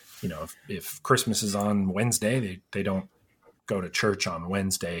 If Christmas is on Wednesday, they don't go to church on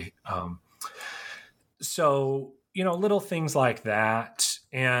Wednesday. So little things like that,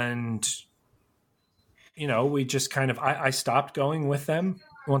 and we just kind of I stopped going with them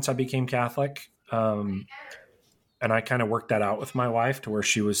once I became Catholic, and I kind of worked that out with my wife to where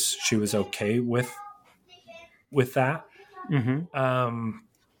she was okay with that.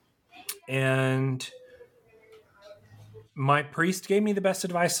 And my priest gave me the best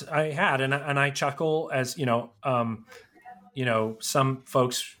advice I had, and I chuckle as some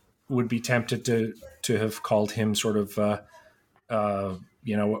folks would be tempted to have called him sort of a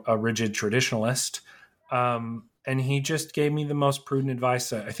rigid traditionalist, and he just gave me the most prudent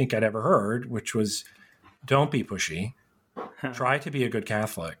advice I think I'd ever heard, which was, don't be pushy, try to be a good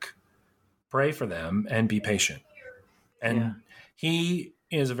Catholic, pray for them, and be patient. And he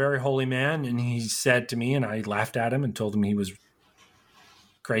is a very holy man, and he said to me, and I laughed at him and told him he was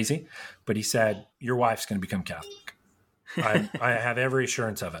crazy, but he said, your wife's going to become Catholic. I have every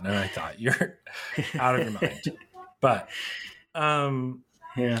assurance of it. And I thought, you're out of your mind. But,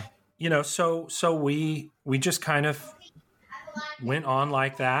 so we just kind of went on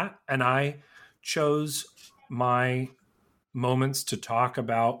like that, and I chose my moments to talk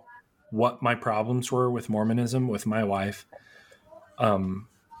about what my problems were with Mormonism with my wife.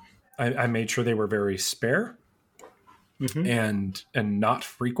 I made sure they were very spare and not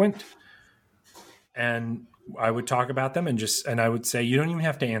frequent, and I would talk about them and I would say, you don't even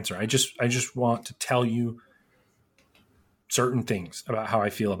have to answer. I just want to tell you certain things about how I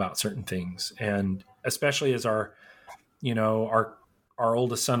feel about certain things, and especially as our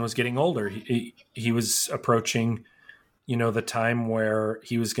oldest son was getting older, he was approaching, the time where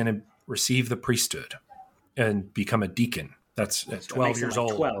he was going to receive the priesthood and become a deacon. That's at 12 years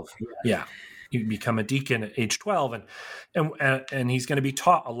old. 12. Yeah. You become a deacon at age 12, and he's going to be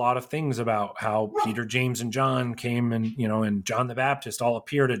taught a lot of things about how Peter, James, and John came, and John the Baptist all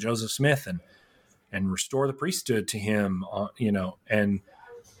appeared to Joseph Smith and restore the priesthood to him, and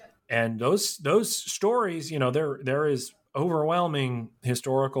those stories, there is overwhelming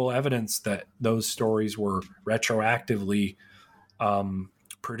historical evidence that those stories were retroactively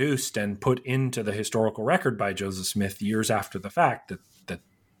produced and put into the historical record by Joseph Smith years after the fact, that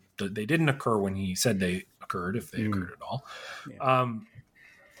they didn't occur when he said they occurred, if they occurred at all. Yeah.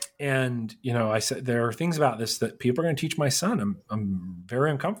 And I said, there are things about this that people are going to teach my son I'm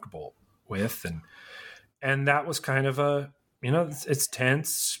very uncomfortable with. And that was kind of it's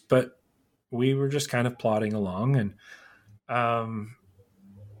tense, but we were just kind of plodding along.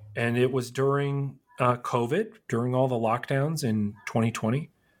 And it was during COVID, during all the lockdowns in 2020,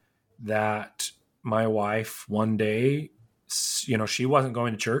 that my wife one day, she wasn't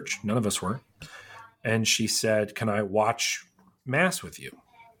going to church. None of us were. And she said, "Can I watch Mass with you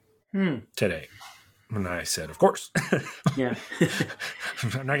today?" And I said, "Of course." Yeah.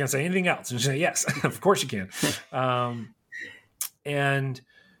 I'm not going to say anything else. And she said, "Yes, of course you can." And,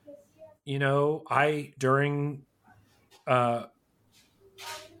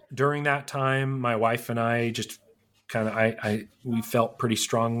 during that time, my wife and I just we felt pretty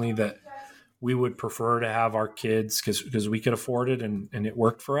strongly that we would prefer to have our kids, because we could afford it and it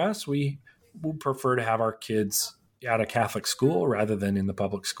worked for us. We would prefer to have our kids at a Catholic school rather than in the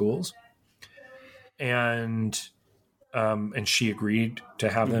public schools. And she agreed to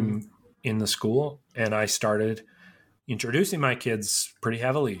have them in the school. And I started introducing my kids pretty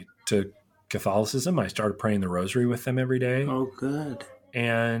heavily to Catholicism. I started praying the rosary with them every day. Oh, good.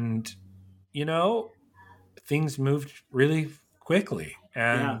 And, things moved really quickly.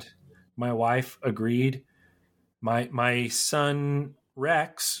 And my wife agreed. My son,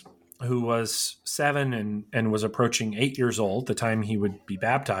 Rex, who was 7 and was approaching 8 years old, the time he would be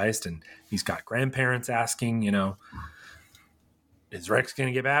baptized, and he's got grandparents asking, is Rex going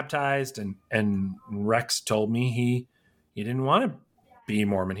to get baptized? And Rex told me he didn't want to be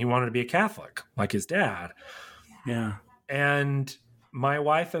Mormon. He wanted to be a Catholic, like his dad. Yeah. And my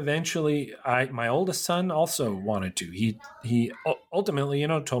wife eventually, my oldest son also wanted to. He ultimately,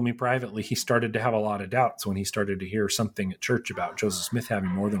 told me privately, he started to have a lot of doubts when he started to hear something at church about Joseph Smith having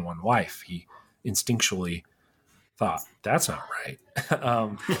more than one wife. He instinctually thought, that's not right.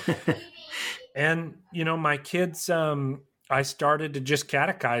 And, my kids, I started to just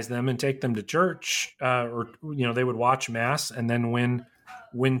catechize them and take them to church, or they would watch Mass. And then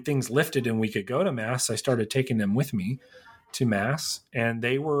when things lifted and we could go to Mass, I started taking them with me to Mass. And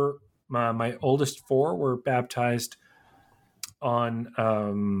they were, my oldest 4 were baptized on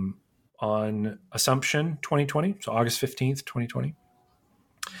Assumption 2020, so August 15th, 2020.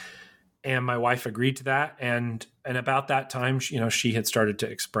 And my wife agreed to that. And about that time, she had started to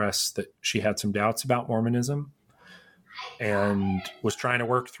express that she had some doubts about Mormonism and was trying to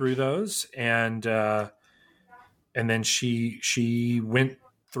work through those. And then she went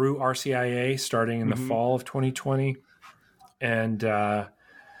through RCIA starting in the fall of 2020. And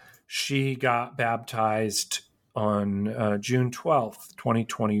she got baptized on June 12th,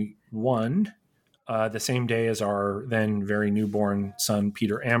 2021, the same day as our then very newborn son,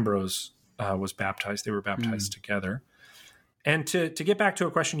 Peter Ambrose, was baptized. They were baptized together. And to get back to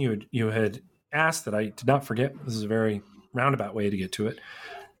a question you had asked that I did not forget, this is a very roundabout way to get to it.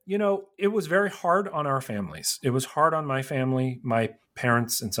 It was very hard on our families. It was hard on my family, my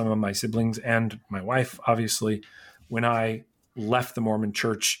parents and some of my siblings, and my wife, obviously, when I left the Mormon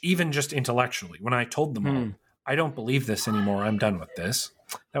church, even just intellectually, when I told them all, I don't believe this anymore, I'm done with this.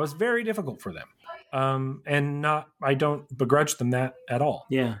 That was very difficult for them. And I don't begrudge them that at all.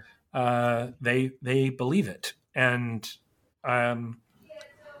 Yeah. They believe it. And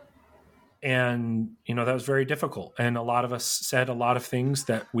And, that was very difficult. And a lot of us said a lot of things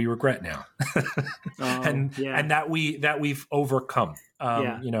that we regret now and that we've overcome.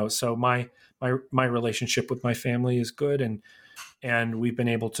 So my relationship with my family is good. And we've been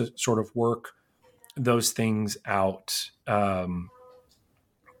able to sort of work those things out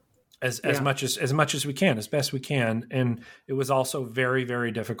as much as we can, as best we can. And it was also very,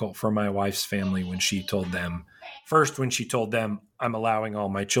 very difficult for my wife's family when she told them I'm allowing all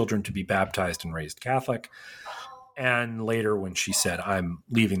my children to be baptized and raised Catholic. And later when she said, I'm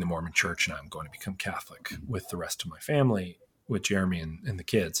leaving the Mormon church and I'm going to become Catholic with the rest of my family, with Jeremy and the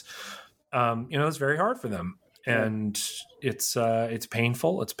kids. It's very hard for them. And it's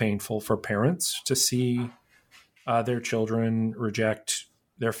painful. It's painful for parents to see their children reject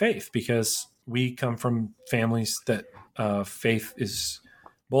their faith, because we come from families that faith is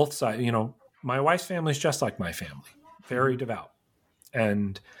both sides. My wife's family is just like my family, very devout,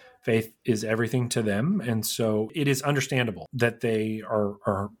 and faith is everything to them. And so it is understandable that they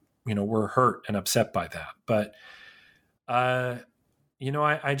are were hurt and upset by that. But, I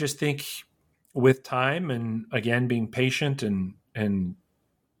just think with time and, again, being patient and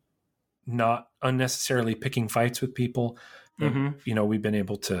not unnecessarily picking fights with people, we've been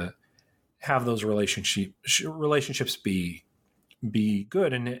able to have those relationships be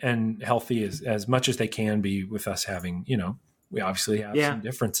good and healthy as much as they can be, with us having, we obviously have some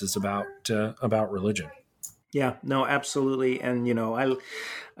differences about religion. Yeah, no, absolutely. And,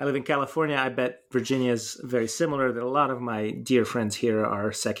 I live in California. I bet Virginia is very similar, that a lot of my dear friends here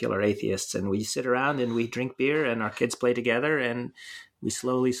are secular atheists, and we sit around and we drink beer and our kids play together, and we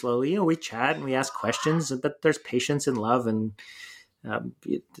slowly, we chat and we ask questions, but there's patience and love, and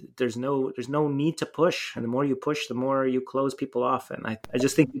there's no need to push. And the more you push, the more you close people off. And I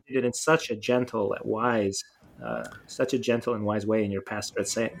just think you did it in such a gentle and wise way. And your pastor at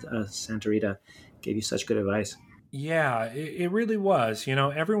Santa Rita gave you such good advice. Yeah, it really was.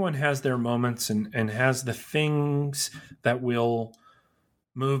 Everyone has their moments and has the things that will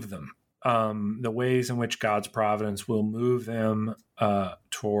move them. The ways in which God's providence will move them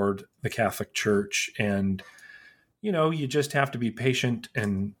toward the Catholic Church. And, you just have to be patient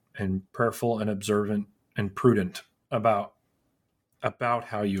and prayerful and observant and prudent about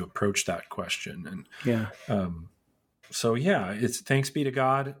how you approach that question. And it's thanks be to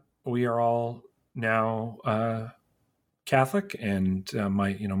God. We are all now Catholic, and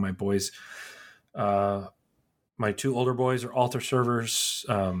my boys, my two older boys are altar servers,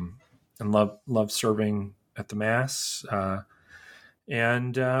 and love serving at the Mass.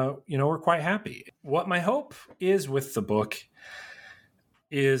 And we're quite happy. What my hope is with the book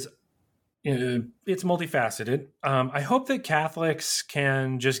is it's multifaceted. I hope that Catholics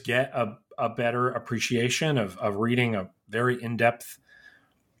can just get a better appreciation of reading a very in-depth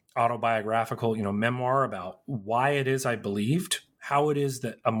autobiographical, memoir about why it is I believed, how it is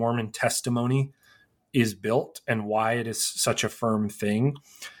that a Mormon testimony is built, and why it is such a firm thing.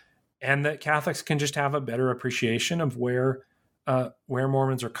 And that Catholics can just have a better appreciation of where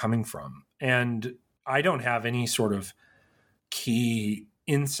Mormons are coming from. And I don't have any sort of key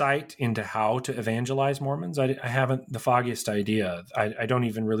insight into how to evangelize Mormons. I haven't the foggiest idea. I don't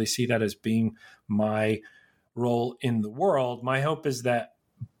even really see that as being my role in the world. My hope is that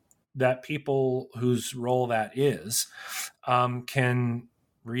people whose role that is can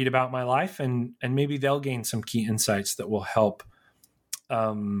read about my life, and maybe they'll gain some key insights that will help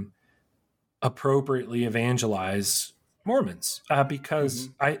appropriately evangelize Mormons, because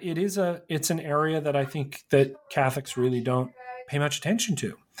it's an area that I think that Catholics really don't pay much attention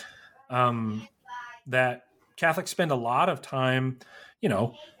to. That Catholics spend a lot of time,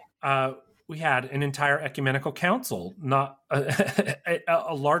 we had an entire ecumenical council, not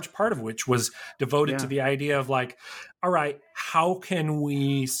a large part of which was devoted to the idea of like, all right, how can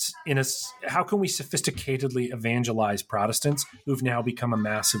we sophisticatedly evangelize Protestants who've now become a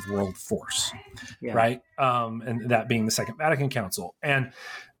massive world force, right? And that being the Second Vatican Council. And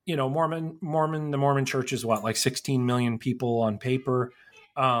the Mormon Church is what, like 16 million people on paper.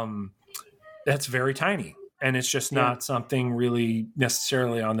 That's very tiny. And it's just not something really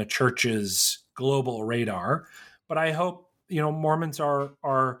necessarily on the church's global radar. But I hope, Mormons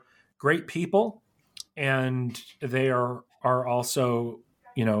are great people, and they are also,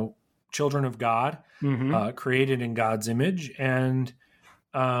 children of God, created in God's image. And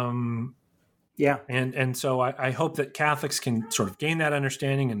and so I hope that Catholics can sort of gain that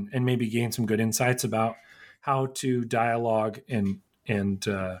understanding and maybe gain some good insights about how to dialogue and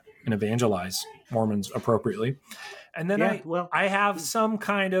evangelize Mormons appropriately. And then I have some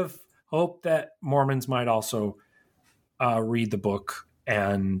kind of hope that Mormons might also read the book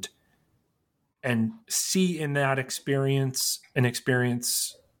and and see in that experience an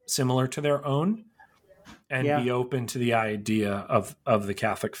experience similar to their own, and be open to the idea of the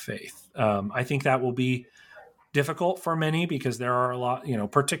Catholic faith. I think that will be difficult for many because there are a lot,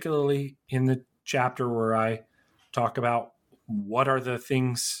 particularly in the chapter where I talk about what are the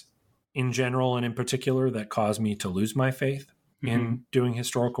things in general and in particular that cause me to lose my faith in doing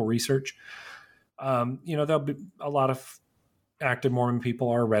historical research. There'll be a lot of active Mormon people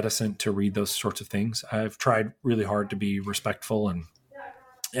are reticent to read those sorts of things. I've tried really hard to be respectful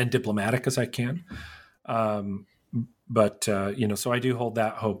and diplomatic as I can. But so I do hold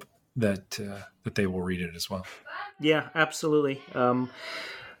that hope that they will read it as well. Yeah, absolutely.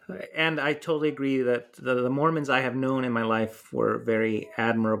 And I totally agree that the Mormons I have known in my life were very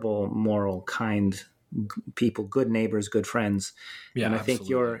admirable, moral, kind people, good neighbors, good friends. Yeah, and I think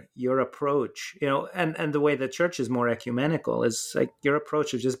your approach, and the way the church is more ecumenical is like your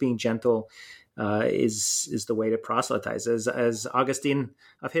approach of just being gentle is the way to proselytize. As Augustine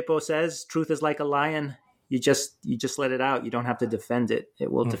of Hippo says, truth is like a lion. You just let it out. You don't have to defend it. It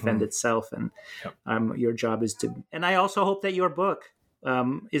will defend itself. And your job is to. And I also hope that your book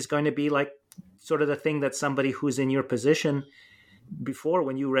is going to be like sort of the thing that somebody who's in your position before,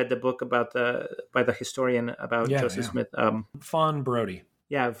 when you read the book by the historian about Joseph Smith, Fawn Brody.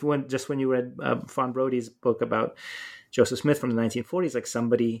 Yeah, when you read Fawn Brody's book about Joseph Smith from the 1940s, like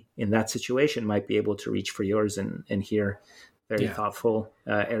somebody in that situation might be able to reach for yours and hear very thoughtful,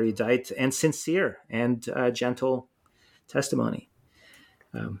 erudite, and sincere and gentle testimony.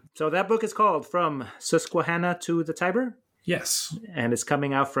 So that book is called From Susquehanna to the Tiber. Yes. And it's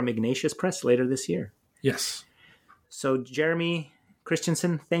coming out from Ignatius Press later this year. Yes. So Jeremy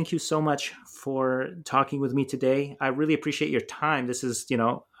Christensen, thank you so much for talking with me today. I really appreciate your time. This is,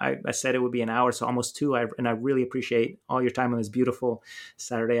 I said it would be an hour, so almost 2. And I really appreciate all your time on this beautiful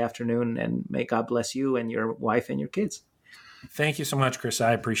Saturday afternoon. And may God bless you and your wife and your kids. Thank you so much, Chris.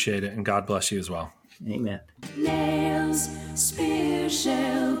 I appreciate it. And God bless you as well. Amen. Nails, spear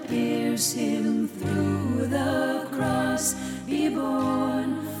shall pierce him through the cross. Be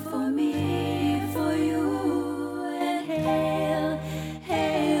born for me, for you, and hail,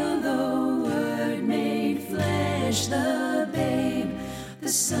 hail the Word made flesh, the babe, the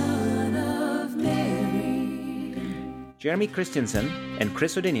Son of Mary. Jeremy Christensen and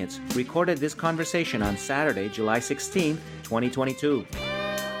Chris Odinius recorded this conversation on Saturday, July 16th, 2022.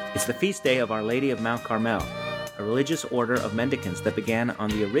 It's the feast day of Our Lady of Mount Carmel, a religious order of mendicants that began on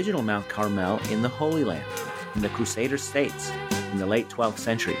the original Mount Carmel in the Holy Land, in the Crusader states, in the late 12th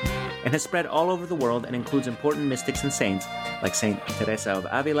century, and has spread all over the world and includes important mystics and saints like Saint Teresa of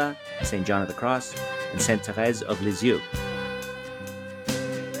Avila, Saint John of the Cross, and Saint Therese of Lisieux.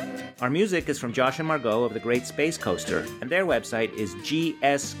 Our music is from Josh and Margot of the Great Space Coaster, and their website is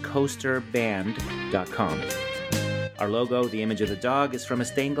gscoasterband.com. Our logo, the image of the dog, is from a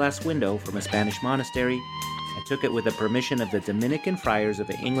stained glass window from a Spanish monastery. I took it with the permission of the Dominican Friars of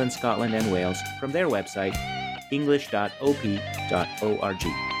England, Scotland, and Wales from their website, english.op.org.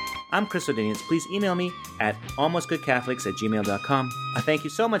 I'm Chris Odinius. Please email me at almostgoodcatholics@gmail.com. I thank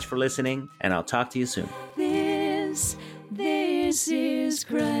you so much for listening, and I'll talk to you soon. This is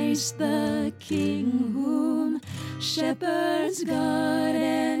Christ the King, whom shepherds guard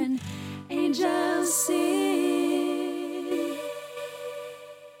and angels sing.